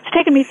all. It's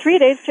taken me 3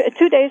 days to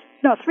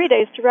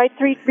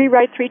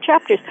rewrite 3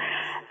 chapters.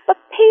 But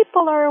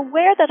people are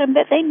aware that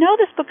they know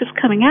this book is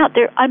coming out.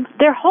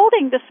 They're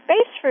holding the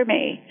space for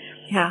me.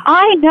 Yeah.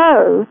 I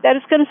know that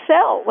it's going to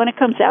sell when it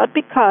comes out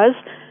because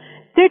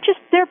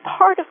they're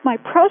part of my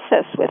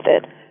process with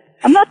it.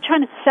 I'm not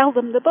trying to sell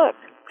them the book.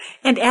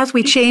 And as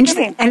we change,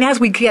 and as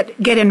we get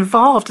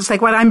involved, it's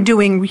like what I'm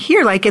doing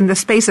here, like in the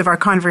space of our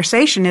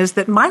conversation, is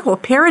that my whole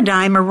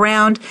paradigm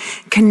around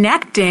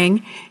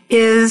connecting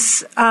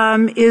is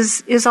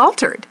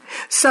altered.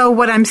 So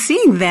what I'm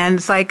seeing then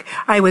is like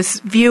I was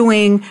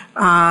viewing,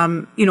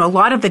 a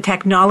lot of the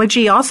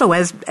technology also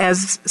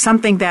as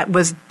something that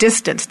was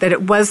distant, that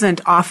it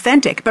wasn't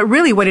authentic. But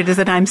really what it is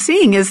that I'm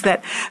seeing is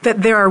that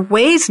there are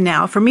ways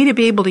now for me to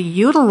be able to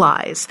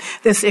utilize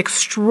this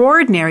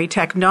extraordinary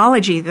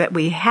technology that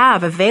we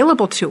have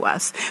available to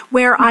us,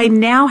 where I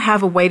now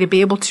have a way to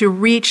be able to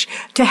reach,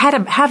 to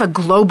have a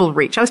global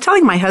reach. I was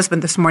telling my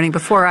husband this morning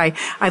before I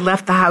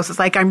left the house, it's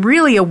like I'm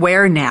really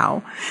aware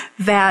now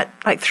that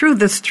like through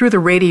the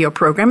radio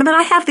program, and then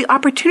I have the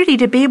opportunity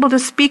to be able to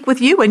speak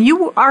with you, and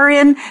you're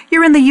in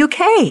the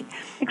UK.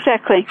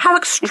 Exactly. How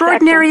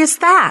extraordinary is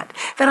that?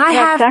 That I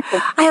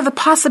have the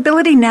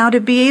possibility now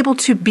to be able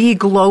to be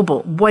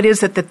global. What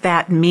is it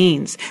that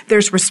means?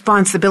 There's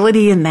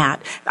responsibility in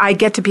that. I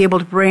get to be able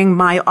to bring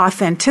my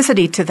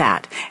authenticity to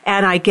that,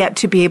 and I get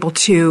to be able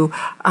to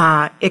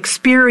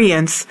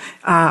experience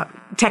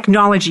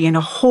technology in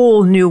a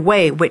whole new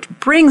way, which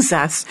brings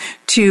us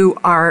to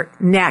our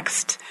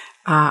next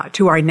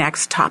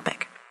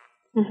topic.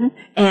 Mm-hmm.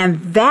 And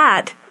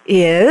that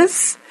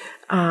is,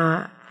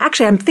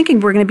 actually, I'm thinking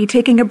we're going to be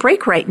taking a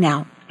break right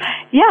now.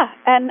 Yeah,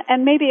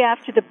 and maybe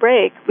after the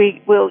break,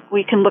 we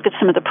can look at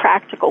some of the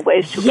practical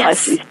ways to apply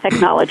these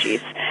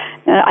technologies.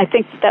 I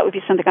think that would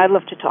be something I'd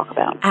love to talk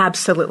about.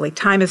 Absolutely.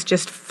 Time is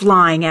just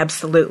flying,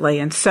 absolutely.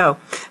 And so,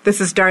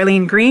 this is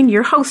Darlene Green,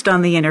 your host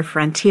on The Inner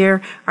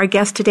Frontier. Our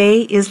guest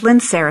today is Lynn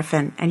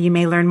Serafinn, and you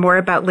may learn more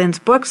about Lynn's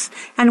books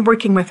and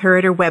working with her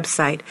at her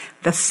website,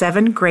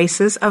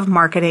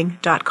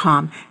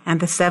 the7gracesofmarketing.com.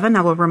 And the 7,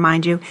 I will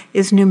remind you,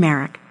 is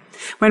numeric.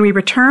 When we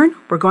return,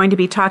 we're going to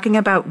be talking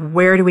about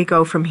where do we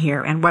go from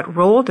here and what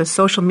role does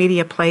social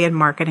media play in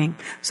marketing.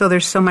 So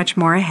there's so much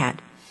more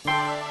ahead.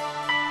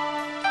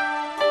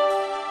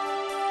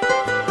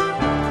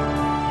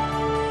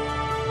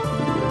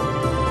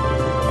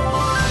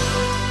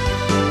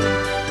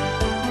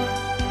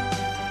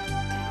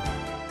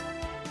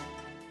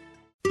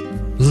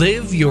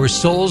 Live your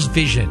soul's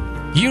vision.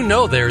 You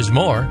know there's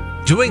more.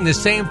 Doing the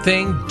same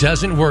thing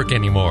doesn't work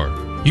anymore.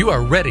 You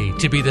are ready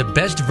to be the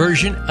best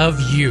version of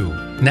you.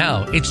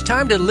 Now, it's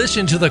time to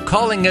listen to the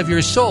calling of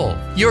your soul.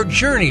 Your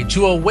journey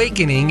to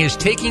awakening is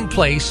taking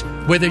place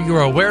whether you're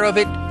aware of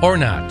it or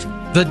not.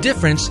 The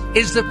difference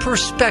is the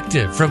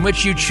perspective from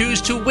which you choose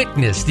to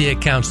witness the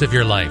accounts of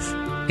your life.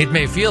 It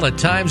may feel at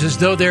times as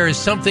though there is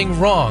something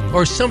wrong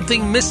or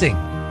something missing.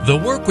 The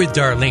Work with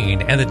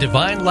Darlene and the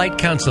Divine Light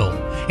Council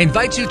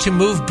invites you to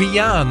move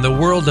beyond the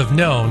world of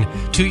known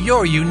to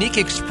your unique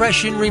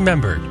expression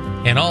remembered.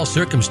 In all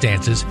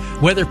circumstances,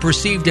 whether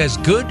perceived as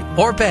good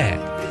or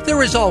bad,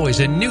 there is always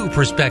a new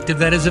perspective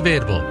that is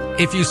available.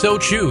 If you so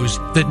choose,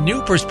 the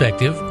new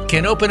perspective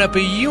can open up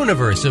a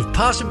universe of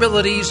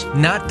possibilities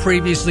not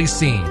previously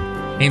seen.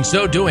 In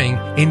so doing,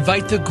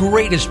 invite the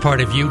greatest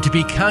part of you to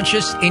be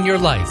conscious in your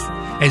life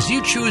as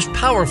you choose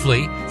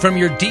powerfully from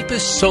your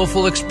deepest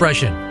soulful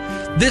expression.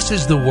 This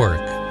is the work,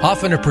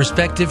 often a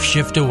perspective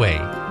shift away.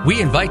 We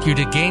invite you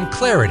to gain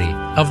clarity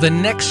of the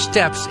next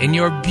steps in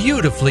your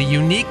beautifully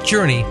unique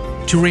journey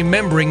to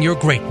remembering your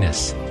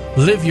greatness.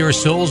 Live your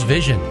soul's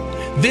vision.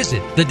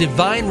 Visit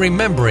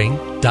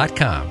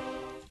thedivineremembering.com.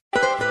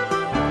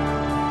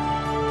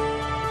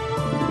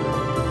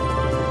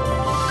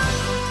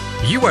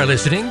 You are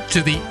listening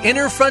to The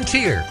Inner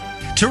Frontier.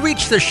 To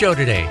reach the show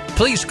today,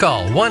 please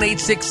call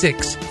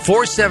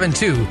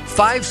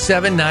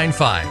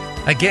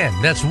 1-866-472-5795. Again,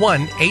 that's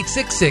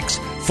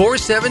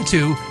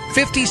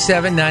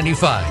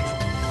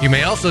 1-866-472-5795. You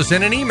may also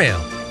send an email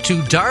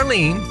to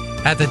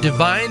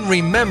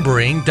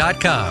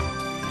Darlene@thedivineremembering.com.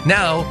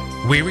 Now,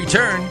 we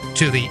return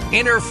to The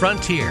Inner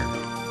Frontier.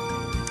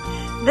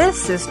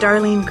 This is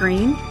Darlene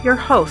Green, your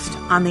host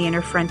on The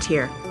Inner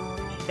Frontier.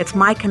 It's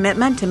my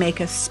commitment to make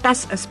a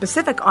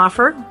specific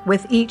offer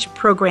with each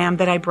program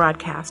that I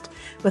broadcast.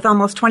 With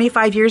almost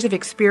 25 years of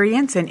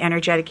experience in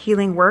energetic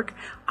healing work,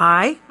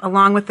 I,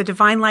 along with the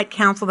Divine Light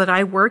Council that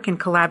I work in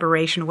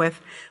collaboration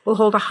with, will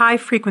hold a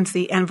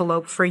high-frequency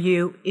envelope for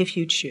you if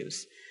you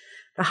choose.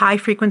 The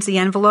high-frequency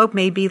envelope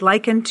may be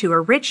likened to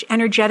a rich,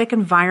 energetic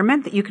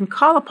environment that you can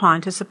call upon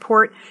to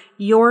support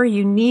your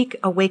unique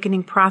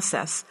awakening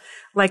process.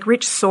 Like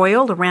rich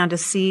soil around a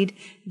seed,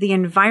 the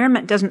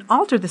environment doesn't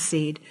alter the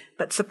seed,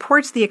 but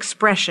supports the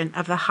expression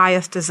of the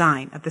highest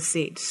design of the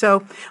seed.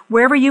 So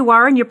wherever you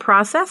are in your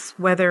process,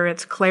 whether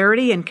it's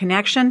clarity and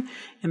connection,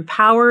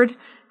 empowered,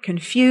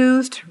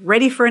 confused,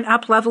 ready for an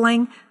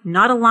up-leveling,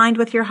 not aligned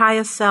with your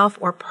highest self,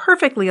 or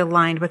perfectly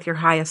aligned with your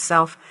highest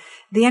self,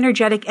 the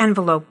energetic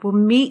envelope will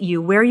meet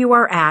you where you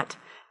are at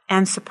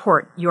and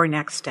support your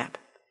next step.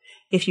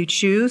 If you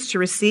choose to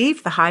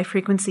receive the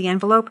high-frequency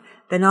envelope,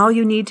 then all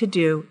you need to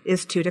do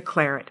is to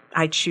declare it.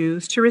 I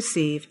choose to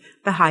receive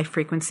the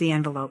high-frequency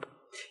envelope.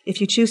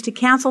 If you choose to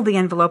cancel the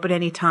envelope at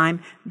any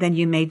time, then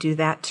you may do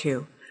that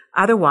too.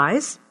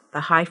 Otherwise,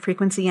 the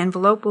high-frequency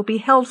envelope will be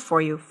held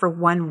for you for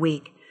 1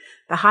 week.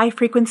 The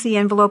high-frequency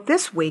envelope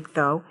this week,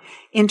 though,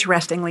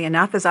 interestingly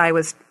enough, as I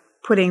was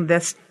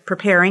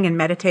preparing and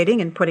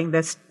meditating and putting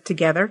this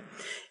together,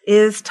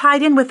 is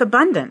tied in with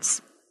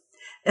abundance.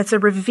 It's a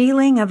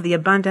revealing of the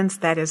abundance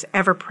that is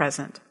ever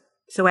present.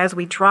 So as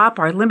we drop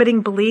our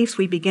limiting beliefs,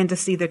 we begin to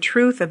see the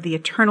truth of the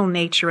eternal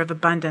nature of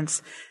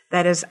abundance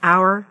that is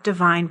our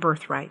divine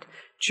birthright.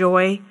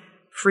 Joy,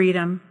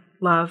 freedom,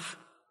 love,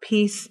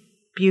 peace,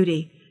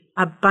 beauty,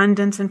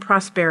 abundance, and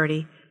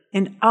prosperity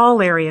in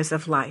all areas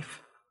of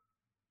life.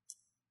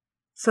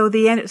 So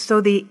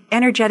the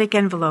energetic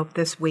envelope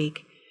this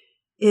week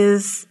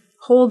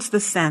holds the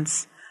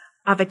sense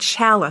of a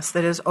chalice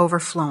that is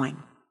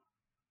overflowing.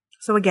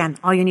 So again,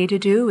 all you need to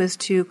do is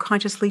to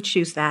consciously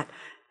choose that,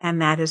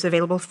 and that is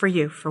available for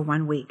you for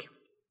 1 week.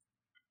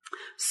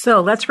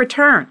 So let's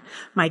return.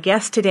 My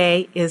guest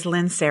today is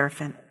Lynn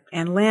Serafinn,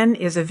 and Lynn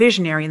is a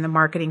visionary in the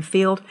marketing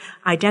field,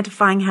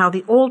 identifying how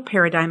the old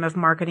paradigm of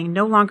marketing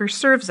no longer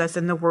serves us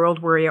in the world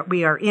where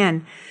we are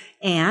in,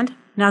 and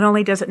not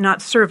only does it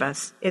not serve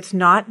us, it's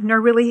not,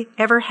 nor really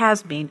ever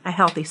has been, a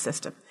healthy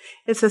system.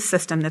 It's a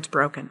system that's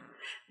broken.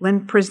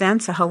 Lynn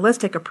presents a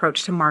holistic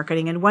approach to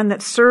marketing and one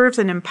that serves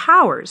and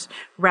empowers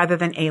rather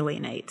than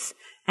alienates.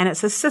 And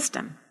it's a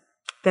system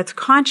that's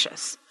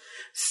conscious.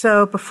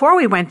 So before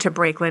we went to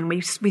break, Lynn,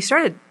 we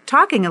started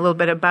talking a little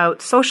bit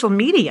about social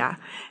media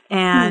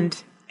and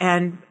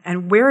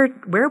where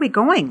are we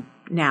going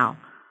now?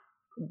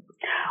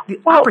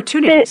 The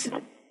opportunities.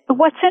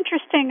 What's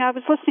interesting, I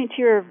was listening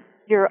to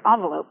your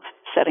envelope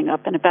setting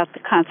up and about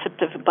the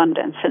concept of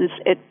abundance, and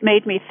it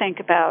made me think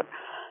about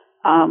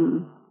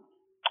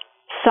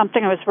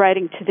something I was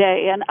writing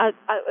today, and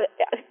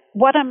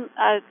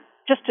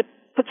just to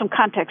put some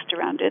context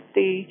around it,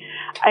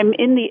 I'm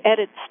in the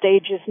edit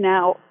stages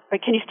now.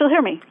 Can you still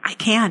hear me? I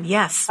can,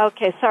 yes.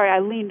 Okay, sorry, I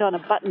leaned on a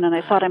button and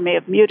I thought I may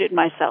have muted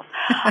myself.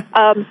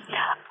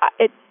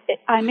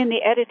 I'm in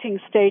the editing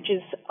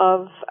stages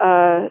of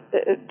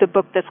the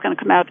book that's going to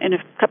come out in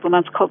a couple of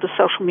months called The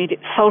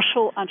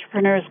Social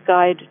Entrepreneur's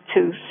Guide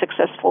to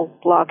Successful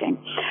Blogging.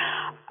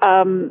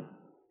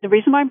 The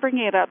reason why I'm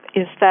bringing it up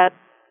is that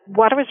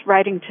what I was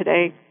writing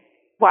today,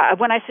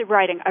 when I say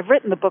writing, I've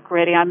written the book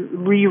already.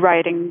 I'm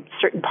rewriting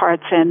certain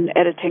parts and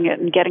editing it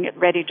and getting it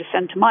ready to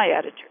send to my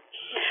editor,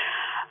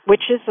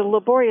 which is a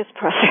laborious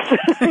process.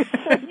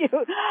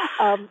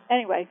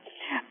 Anyway,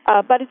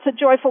 but it's a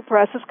joyful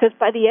process because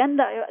by the end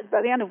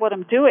of what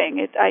I'm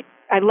doing,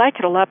 I like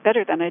it a lot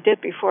better than I did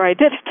before I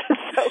did it.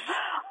 So,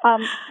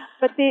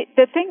 but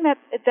the thing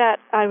that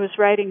I was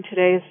writing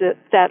today is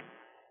that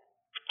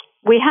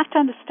we have to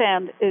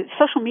understand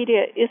social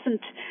media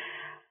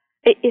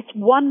it's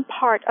one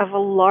part of a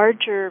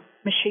larger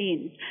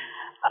machine,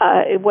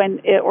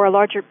 or a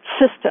larger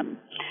system.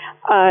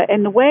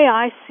 And the way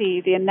I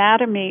see the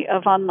anatomy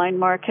of online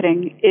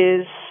marketing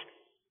is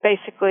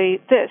basically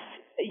this.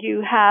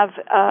 You have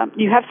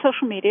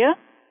social media,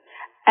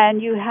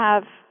 and you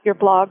have your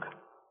blog,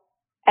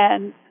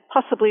 and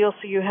possibly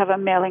also you have a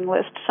mailing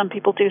list. Some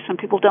people do, some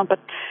people don't, but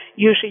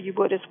usually you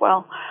would as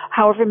well.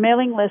 However,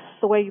 mailing lists,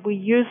 the way we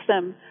use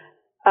them,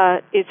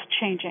 is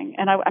changing.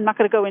 And I'm not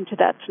going to go into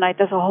that tonight.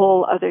 There's a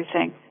whole other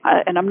thing.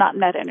 And I'm not in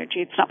that energy.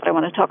 It's not what I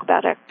want to talk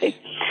about, actually.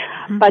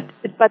 Mm-hmm. But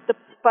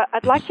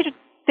I'd like you to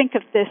think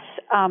of this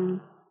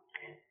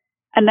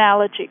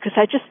analogy, because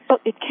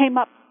it came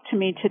up to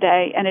me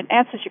today, and it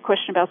answers your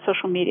question about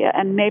social media,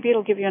 and maybe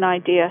it'll give you an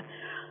idea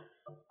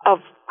of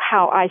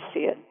how I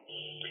see it.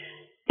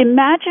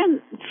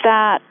 Imagine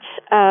that,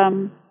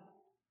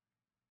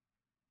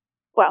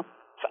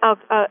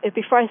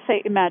 before I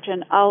say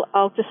imagine,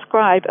 I'll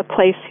describe a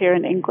place here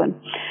in England.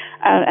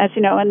 As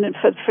you know, and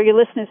for your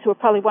listeners who are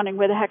probably wondering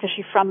where the heck is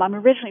she from, I'm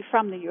originally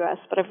from the U.S.,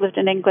 but I've lived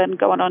in England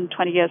going on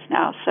 20 years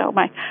now, so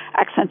my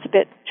accent's a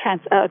bit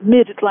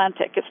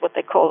mid-Atlantic is what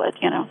they call it,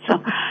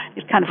 so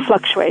it kind of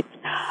fluctuates.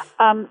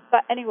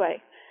 But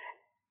anyway,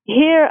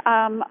 Here,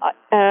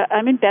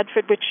 I'm in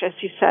Bedford, which, as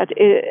you said,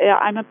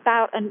 I'm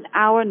about an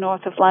hour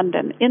north of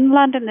London. In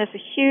London, there's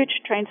a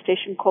huge train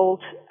station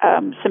called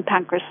St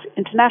Pancras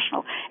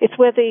International. It's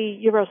where the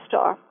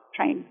Eurostar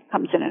train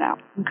comes in and out,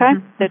 okay?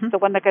 Mm-hmm. That's the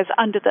one that goes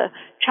under the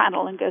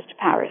channel and goes to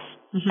Paris.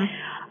 Mm-hmm.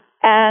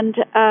 And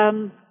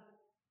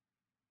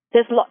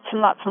there's lots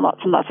and lots and lots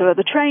and lots of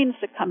other trains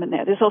that come in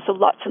there. There's also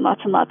lots and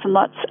lots and lots and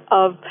lots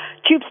of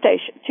tube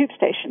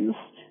stations,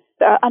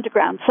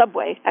 underground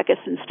subway, I guess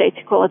in the States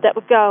you call it, that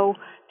would go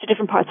to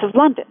different parts of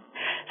London.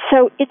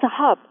 So it's a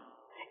hub.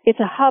 It's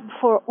a hub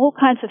for all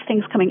kinds of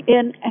things coming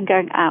in and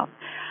going out.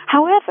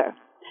 However,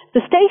 the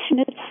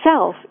station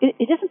itself, it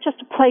isn't just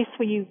a place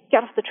where you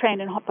get off the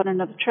train and hop on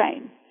another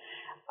train.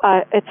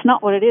 It's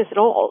not what it is at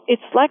all.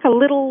 It's like a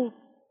little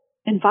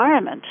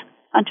environment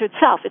unto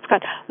itself. It's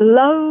got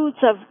loads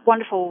of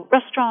wonderful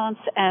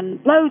restaurants and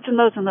loads and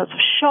loads and loads of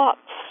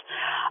shops,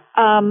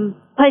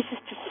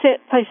 places to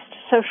sit, places to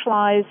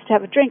socialize, to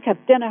have a drink, have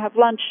dinner, have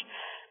lunch,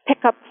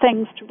 pick up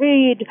things to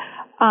read,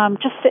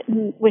 just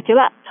sitting with your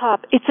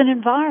laptop. It's an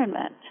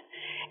environment.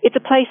 It's a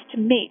place to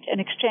meet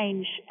and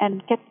exchange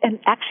and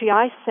actually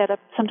I set up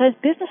sometimes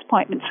business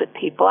appointments with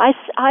people.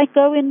 I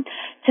go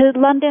into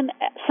London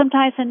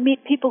sometimes and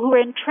meet people who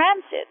are in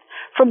transit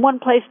from one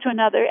place to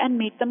another and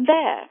meet them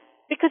there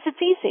because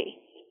it's easy.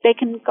 They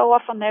can go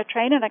off on their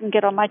train and I can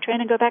get on my train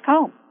and go back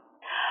home.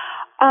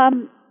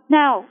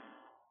 Now,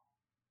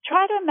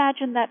 try to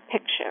imagine that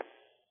picture,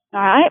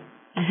 all right?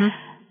 Mm-hmm.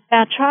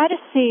 Now, try to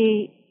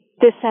see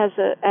this as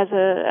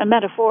a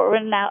metaphor or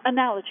an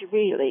analogy,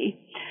 really,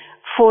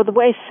 for the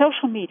way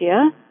social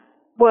media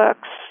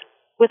works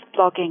with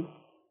blogging.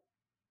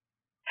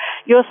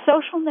 Your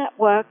social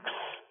networks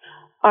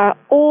are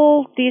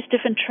all these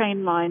different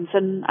train lines,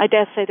 and I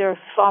dare say there are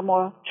far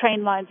more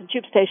train lines and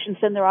tube stations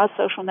than there are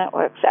social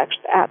networks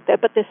actually out there,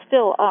 but there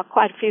still are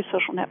quite a few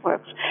social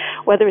networks,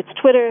 whether it's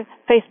Twitter,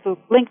 Facebook,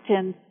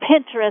 LinkedIn,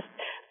 Pinterest,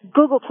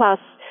 Google+,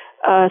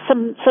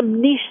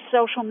 some niche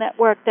social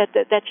network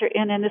that you're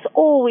in, and there's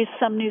always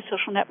some new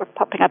social network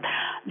popping up.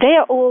 They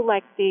are all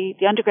like the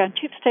underground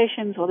tube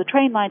stations or the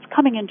train lines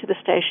coming into the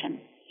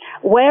station.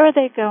 Where are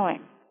they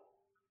going?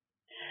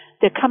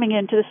 They're coming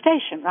into the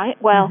station, right?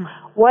 Well,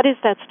 mm-hmm. What is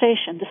that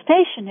station? The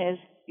station is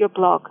your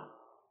blog.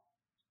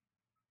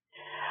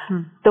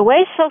 The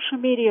way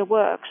social media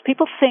works,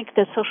 people think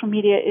that social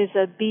media is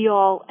a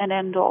be-all and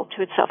end-all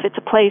to itself. It's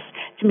a place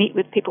to meet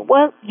with people.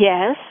 Well,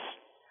 yes,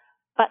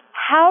 but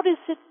how does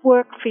it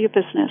work for your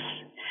business?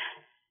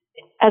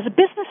 As a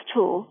business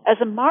tool, as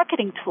a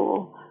marketing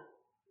tool,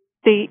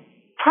 the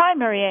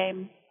primary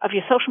aim of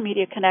your social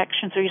media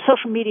connections or your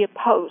social media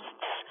posts,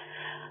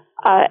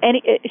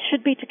 it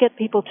should be to get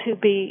people to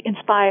be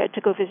inspired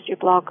to go visit your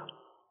blog.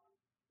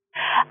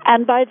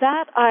 And by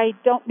that, I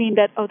don't mean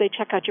that, they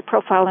check out your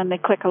profile and they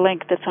click a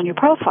link that's on your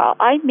profile.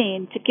 I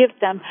mean to give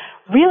them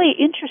really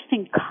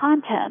interesting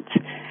content,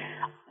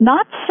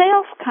 not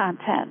sales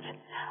content,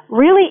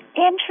 really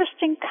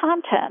interesting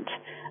content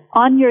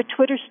on your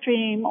Twitter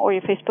stream or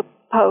your Facebook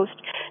post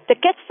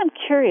that gets them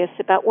curious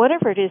about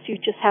whatever it is you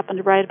just happen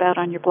to write about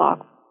on your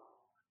blog.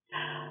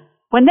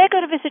 When they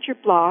go to visit your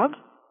blog,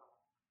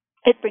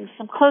 it brings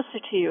them closer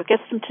to you. It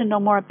gets them to know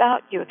more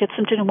about you. It gets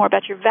them to know more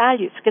about your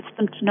values. It gets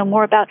them to know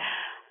more about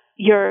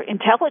your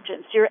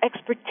intelligence, your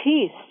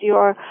expertise,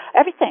 your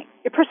everything,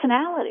 your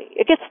personality.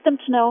 It gets them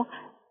to know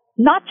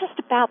not just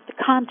about the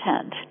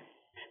content.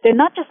 They're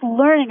not just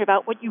learning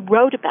about what you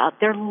wrote about.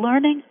 They're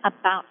learning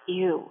about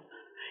you.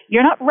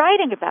 You're not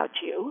writing about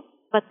you,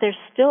 but they're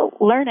still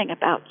learning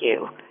about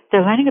you.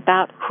 They're learning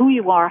about who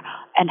you are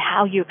and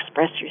how you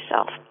express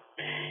yourself.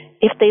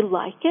 If they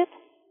like it,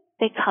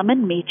 they come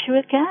and meet you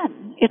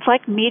again. It's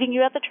like meeting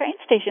you at the train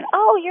station.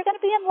 Oh, you're going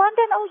to be in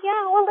London? Oh,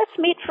 yeah, well, let's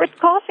meet for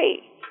coffee.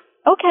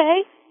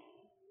 Okay.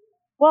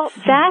 Well,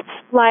 that's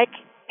like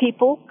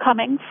people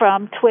coming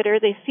from Twitter.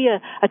 They see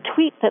a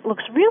tweet that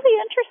looks really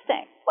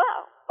interesting.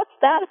 Wow, what's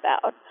that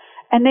about?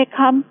 And they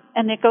come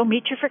and they go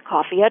meet you for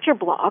coffee at your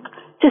blog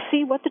to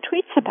see what the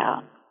tweet's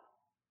about.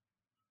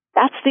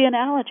 That's the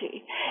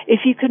analogy.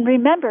 If you can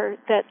remember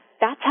that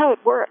that's how it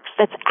works.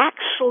 That's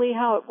actually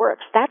how it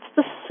works. That's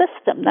the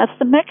system. That's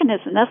the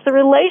mechanism. That's the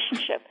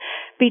relationship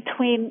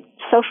between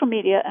social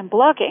media and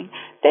blogging.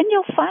 Then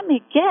you'll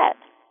finally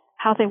get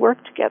how they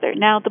work together.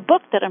 Now, the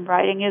book that I'm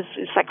writing is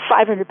like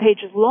 500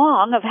 pages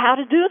long of how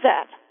to do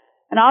that.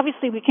 And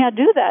obviously we can't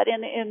do that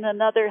in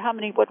another,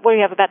 what do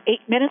we have, about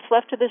 8 minutes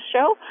left of this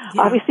show?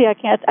 Yeah. Obviously I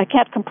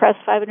can't compress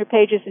 500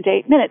 pages into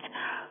 8 minutes.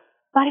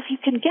 But if you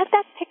can get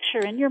that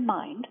picture in your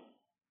mind,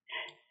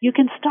 you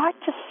can start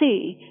to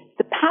see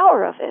the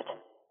power of it,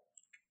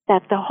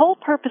 that the whole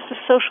purpose of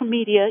social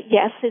media,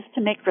 yes, is to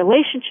make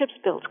relationships,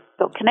 build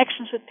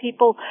connections with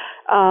people,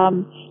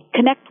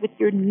 connect with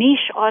your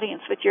niche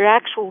audience, with your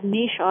actual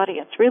niche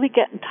audience, really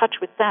get in touch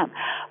with them.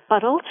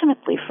 But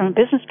ultimately, from a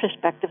business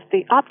perspective,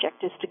 the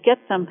object is to get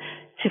them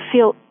to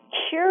feel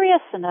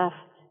curious enough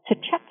to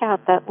check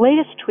out that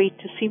latest tweet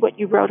to see what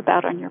you wrote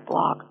about on your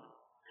blog.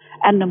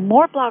 And the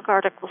more blog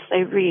articles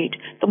they read,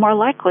 the more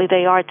likely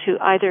they are to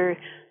either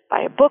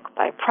buy a book,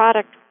 buy a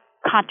product,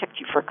 contact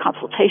you for a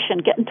consultation,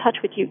 get in touch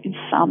with you in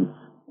some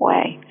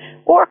way,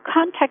 or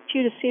contact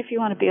you to see if you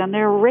want to be on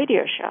their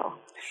radio show.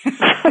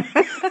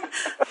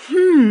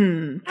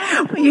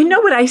 Well, you know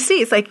what I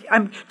see? It's like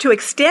to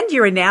extend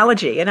your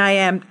analogy,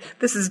 and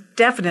this is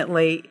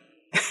definitely,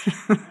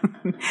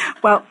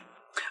 well,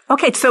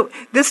 okay, so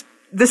this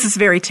is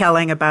very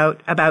telling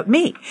about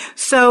me.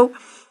 So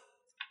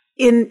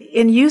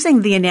in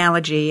using the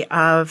analogy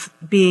of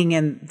being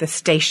in the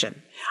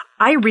station,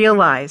 I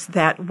realize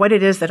that what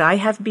it is that I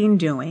have been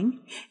doing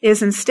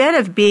is instead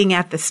of being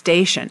at the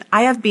station,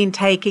 I have been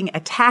taking a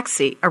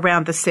taxi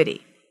around the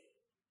city.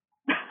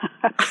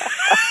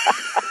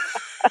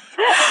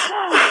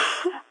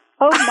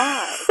 Oh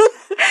my.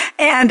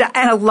 And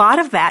a lot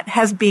of that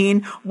has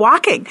been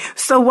walking.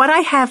 So what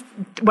is that?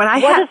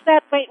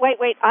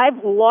 Wait.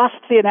 I've lost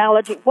the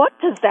analogy. What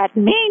does that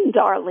mean,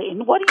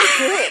 Darlene? What are you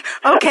doing?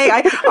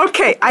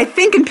 Okay. I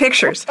think in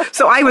pictures.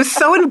 So I was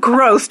so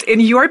engrossed in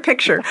your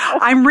picture.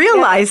 I'm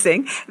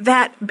realizing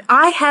that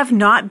I have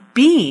not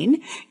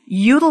been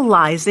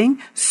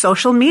utilizing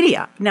social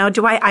media. Now, it's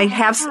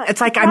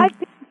like I'm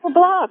a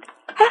blog.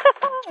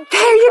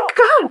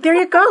 There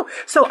you go.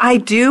 So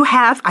I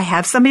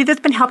have somebody that's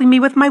been helping me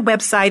with my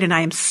website, and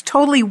I am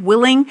totally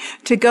willing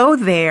to go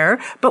there.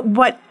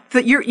 But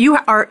you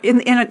are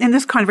in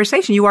this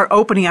conversation, you are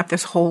opening up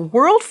this whole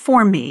world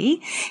for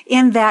me,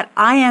 in that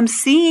I am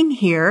seeing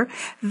here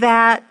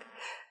that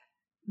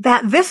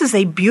this is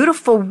a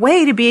beautiful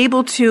way to be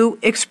able to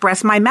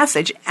express my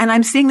message. And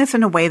I'm seeing this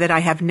in a way that I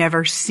have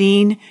never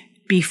seen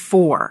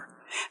before.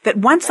 That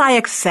once I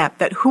accept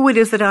that who it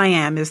is that I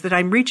am is that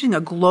I'm reaching a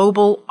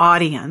global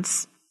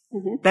audience,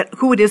 that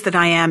who it is that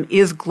I am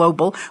is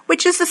global,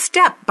 which is a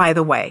step, by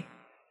the way.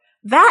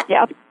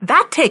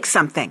 That takes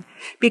something,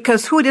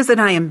 because who it is that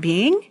I am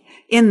being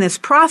in this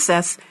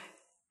process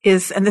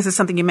is, and this is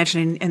something you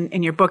mentioned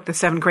in your book, The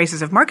 7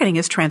 Graces of Marketing,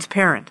 is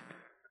transparent.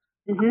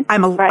 Mm-hmm.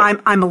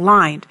 I'm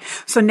aligned.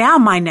 So now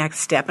my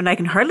next step, and I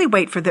can hardly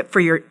wait for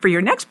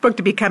your next book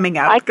to be coming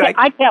out. I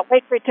can't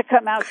wait for it to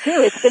come out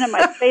too. It's been in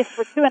my space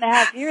for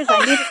 2.5 years.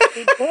 I need it to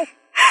be good.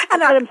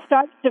 And I'm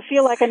starting to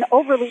feel like an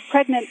overly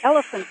pregnant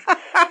elephant.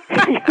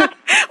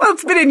 Well,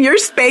 it's been in your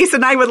space,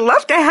 and I would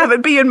love to have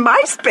it be in my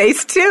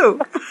space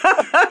too,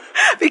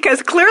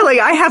 because clearly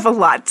I have a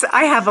lot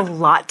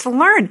to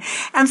learn.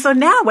 And so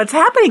now what's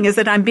happening is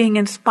that I'm being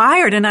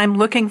inspired, and I'm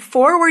looking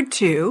forward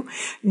to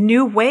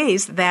new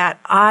ways that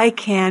I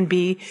can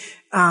be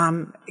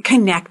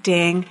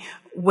connecting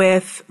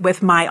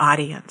with my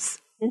audience.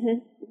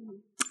 Mm-hmm.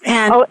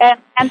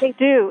 And they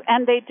do.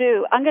 I'm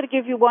going to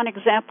give you one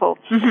example.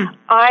 Mm-hmm.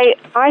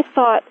 I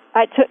thought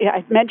I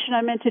mentioned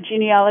I'm into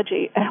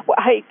genealogy.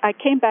 I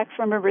came back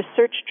from a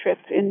research trip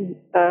in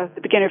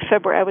the beginning of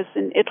February. I was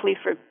in Italy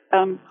for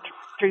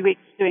 3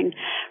 weeks doing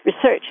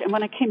research, and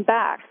when I came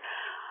back,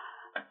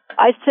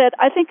 I said,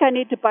 I think I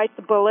need to bite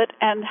the bullet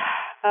and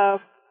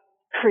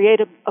create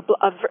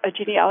a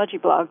genealogy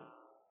blog.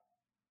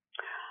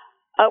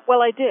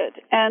 Well, I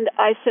did, and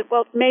I said,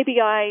 well, maybe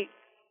I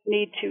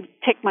need to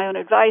take my own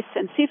advice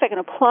and see if I can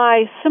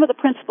apply some of the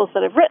principles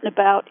that I've written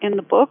about in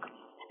the book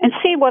and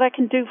see what I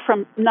can do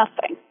from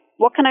nothing.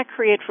 What can I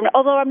create from it?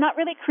 Although I'm not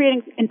really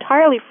creating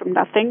entirely from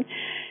nothing,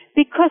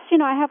 because,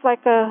 I have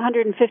like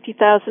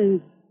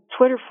 150,000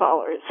 Twitter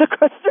followers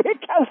across 3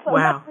 accounts. So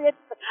wow.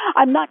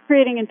 I'm not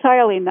creating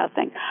entirely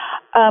nothing.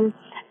 But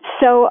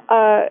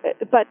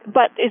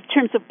in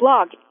terms of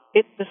blog,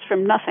 it was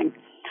from nothing.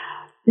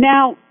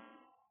 Now,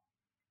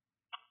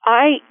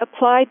 I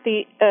applied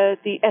the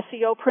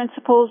SEO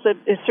principles, the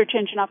search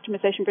engine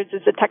optimization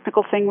principles, a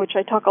technical thing which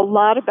I talk a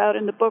lot about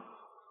in the book,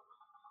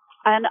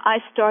 and I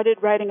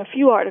started writing a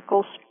few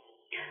articles.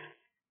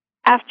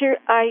 After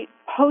I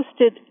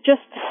posted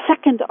just the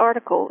second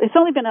article, it's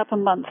only been up a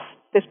month,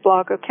 this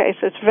blog, okay,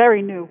 so it's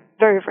very new,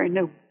 very, very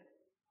new.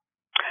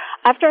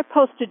 After I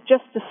posted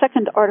just the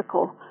second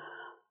article,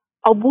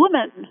 a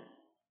woman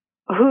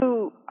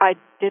who I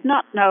did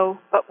not know,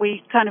 but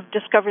we kind of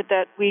discovered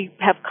that we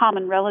have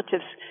common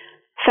relatives,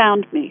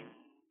 found me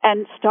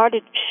and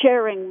started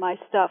sharing my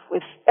stuff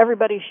with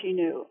everybody she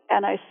knew.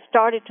 And I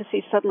started to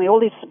see suddenly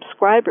all these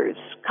subscribers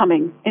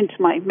coming into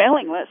my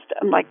mailing list.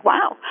 I'm like,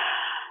 wow,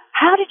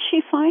 how did she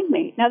find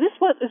me? Now, this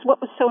is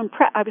what was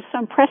I was so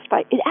impressed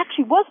by. It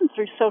actually wasn't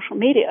through social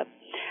media.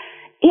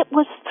 It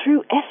was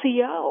through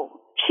SEO.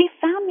 She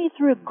found me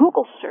through a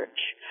Google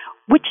search,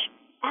 which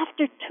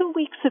after 2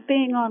 weeks of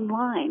being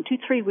online,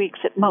 2-3 weeks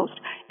at most,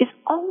 is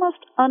almost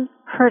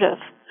unheard of.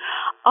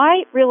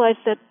 I realized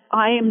that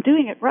I am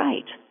doing it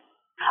right.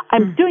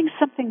 I'm doing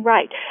something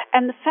right.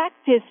 And the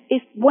fact is,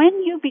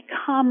 when you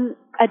become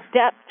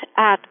adept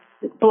at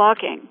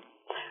blogging,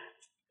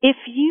 if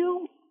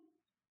you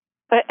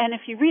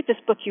read this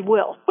book, you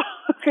will.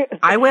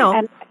 I will.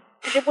 And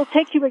it will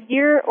take you a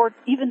year or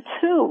even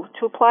 2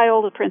 to apply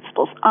all the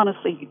principles.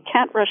 Honestly, you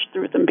can't rush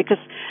through them because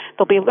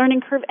there'll be a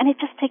learning curve, and it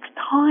just takes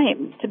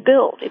time to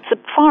build. It's a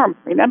farm,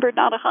 remember,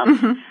 not a hunt.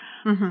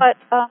 Mm-hmm. Mm-hmm. But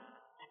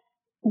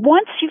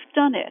once you've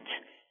done it,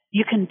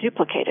 you can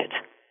duplicate it.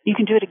 You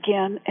can do it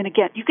again and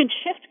again. You can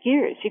shift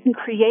gears. You can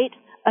create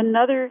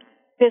another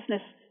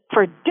business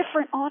for a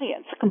different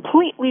audience, a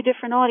completely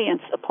different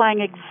audience,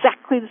 applying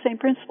exactly the same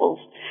principles,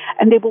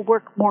 and they will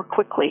work more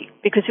quickly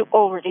because you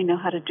already know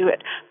how to do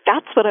it.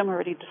 That's what I'm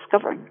already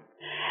discovering.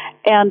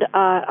 And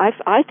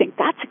I think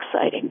that's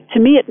exciting. To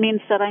me, it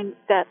means that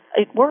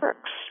it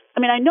works. I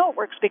mean, I know it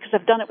works because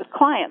I've done it with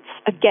clients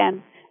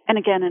again and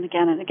again and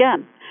again and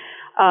again.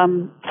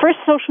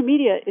 First, social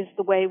media is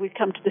the way we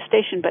come to the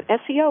station, but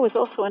SEO is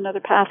also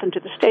another path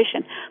into the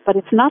station. But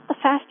it's not the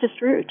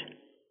fastest route.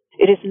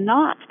 It is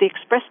not the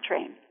express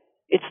train.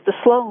 It's the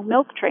slow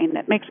milk train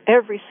that makes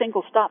every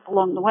single stop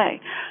along the way.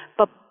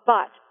 But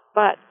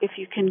if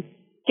you can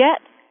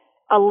get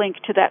a link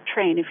to that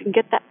train, if you can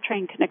get that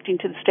train connecting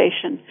to the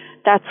station,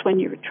 that's when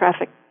your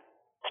traffic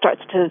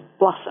starts to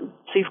blossom.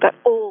 So you've got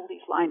all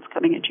these lines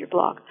coming into your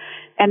blog.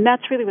 And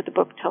that's really what the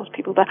book tells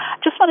people about. I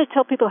just want to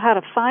tell people how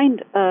to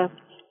find,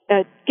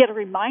 get a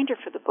reminder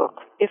for the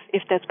book, if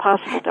that's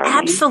possible,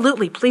 Darlene.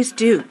 Absolutely. Please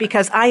do,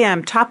 because I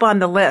am top on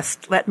the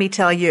list, let me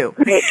tell you.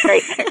 Great.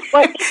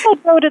 Well, people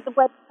go to the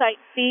website,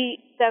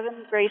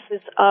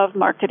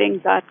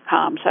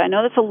 the7gracesofmarketing.com. So I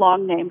know that's a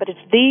long name, but it's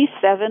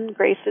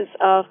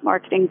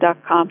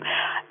the7gracesofmarketing.com.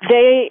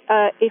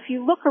 If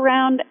you look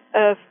around,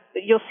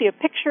 you'll see a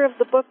picture of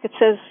the book. It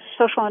says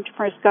Social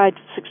Entrepreneur's Guide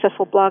to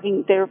Successful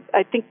Blogging.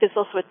 I think there's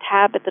also a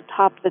tab at the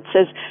top that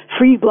says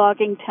Free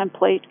Blogging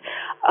Template.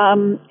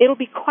 It'll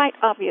be quite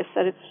obvious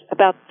that it's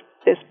about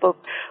this book.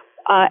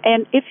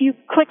 And if you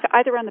click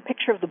either on the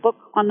picture of the book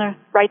on the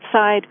right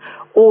side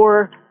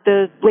or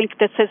the link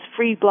that says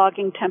Free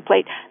Blogging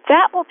Template,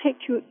 that will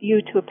take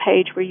you to a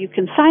page where you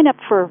can sign up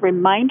for a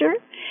reminder,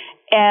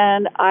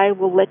 and I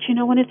will let you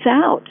know when it's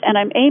out. And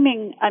I'm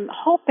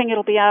hoping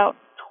it'll be out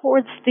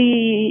towards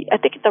I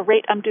think at the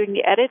rate I'm doing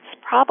the edits,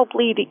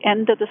 probably the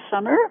end of the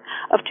summer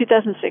of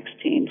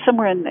 2016,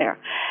 somewhere in there.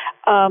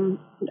 I'm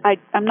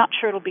not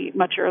sure it'll be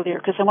much earlier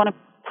because I want to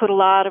put a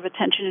lot of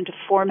attention into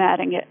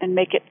formatting it and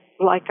make it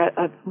like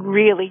a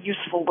really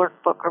useful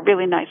workbook, a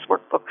really nice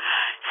workbook.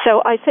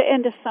 So I say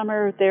end of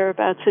summer,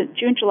 thereabouts,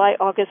 June, July,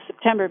 August,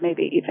 September,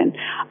 maybe even,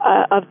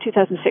 of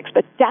 2006,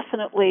 but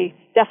definitely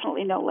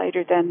no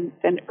later than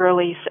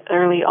early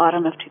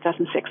autumn of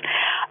 2006.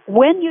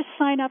 When you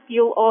sign up,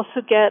 you'll also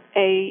get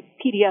a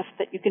PDF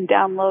that you can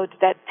download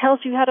that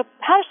tells you how to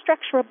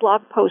structure a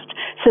blog post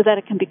so that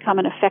it can become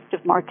an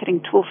effective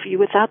marketing tool for you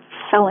without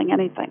selling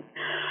anything.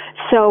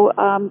 So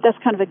that's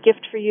kind of a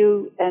gift for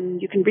you,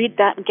 and you can read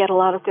that and get a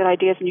lot of good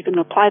ideas, and you can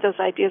apply those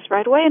ideas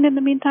right away. And in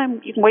the meantime,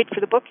 you can wait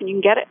for the book, and you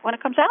can get it when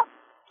it comes out.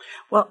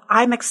 Well,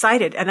 I'm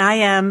excited, and I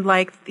am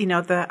like,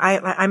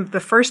 I'm the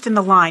first in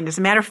the line. As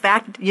a matter of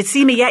fact, you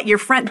see me at your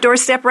front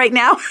doorstep right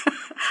now.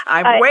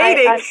 I'm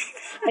waiting. I'm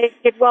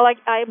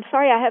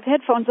sorry, I have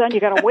headphones on. You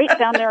got to wait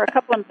down there a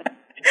couple of minutes.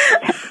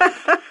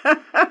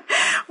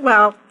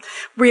 Well,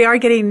 we are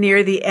getting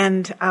near the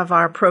end of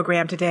our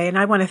program today, and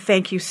I want to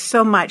thank you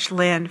so much,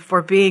 Lynn,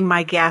 for being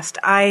my guest.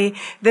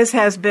 This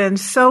has been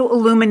so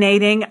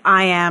illuminating.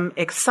 I am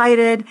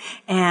excited,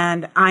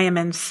 and I am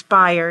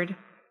inspired.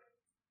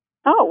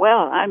 Oh,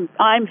 well,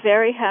 I'm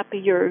very happy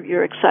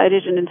you're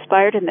excited and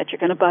inspired and that you're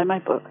going to buy my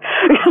book.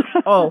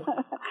 Oh,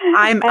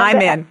 I'm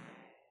in.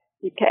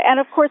 Okay. And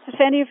of course, if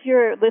any of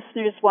your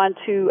listeners want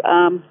to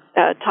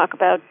talk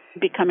about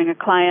becoming a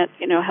client,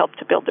 help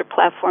to build their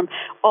platform,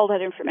 all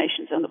that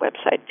information is on the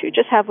website too.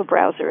 Just have a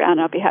browser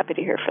and I'll be happy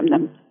to hear from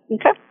them.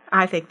 Okay?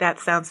 I think that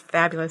sounds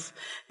fabulous.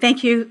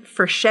 Thank you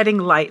for shedding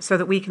light so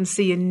that we can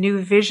see a new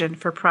vision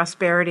for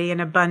prosperity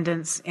and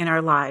abundance in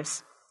our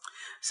lives.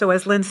 So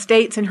as Lynn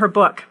states in her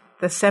book,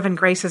 The 7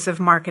 Graces of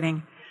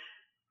Marketing,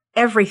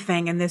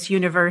 everything in this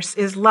universe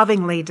is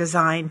lovingly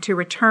designed to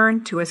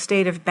return to a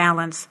state of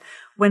balance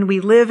when we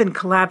live in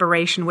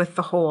collaboration with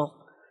the whole.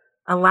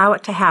 Allow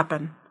it to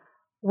happen.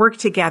 Work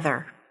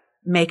together.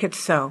 Make it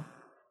so.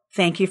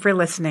 Thank you for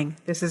listening.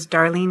 This is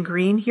Darlene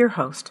Green, your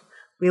host.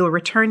 We will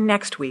return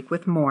next week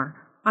with more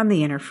on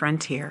The Inner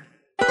Frontier.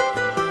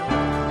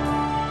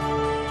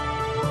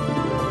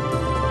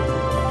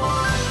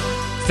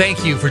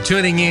 Thank you for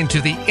tuning in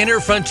to The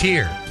Inner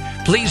Frontier.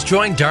 Please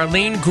join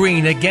Darlene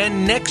Green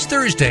again next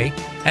Thursday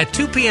at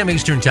 2 p.m.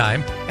 Eastern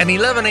Time and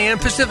 11 a.m.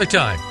 Pacific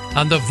Time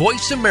on the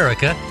Voice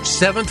America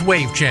 7th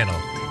Wave Channel.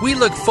 We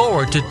look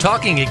forward to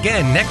talking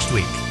again next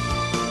week.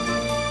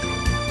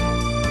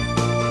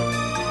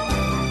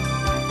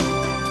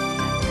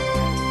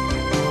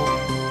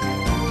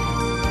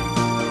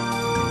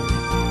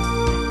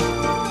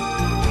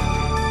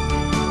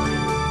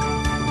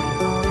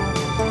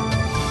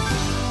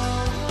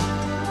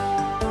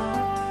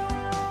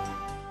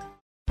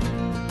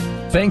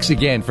 Thanks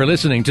again for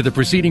listening to the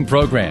preceding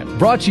program,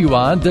 brought to you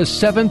on the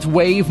 7th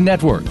Wave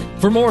Network.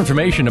 For more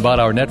information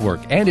about our network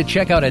and to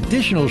check out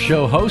additional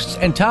show hosts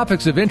and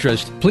topics of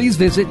interest, please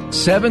visit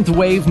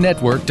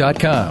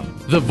 7thwavenetwork.com.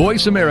 The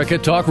Voice America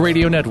Talk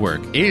Radio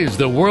Network is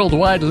the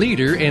worldwide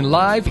leader in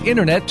live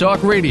Internet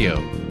talk radio.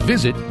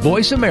 Visit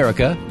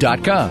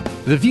voiceamerica.com.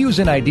 The views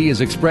and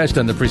ideas expressed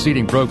on the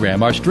preceding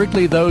program are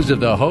strictly those of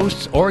the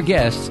hosts or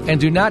guests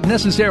and do not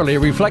necessarily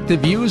reflect the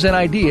views and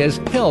ideas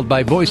held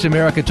by Voice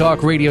America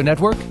Talk Radio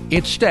Network,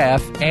 its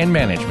staff, and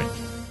management.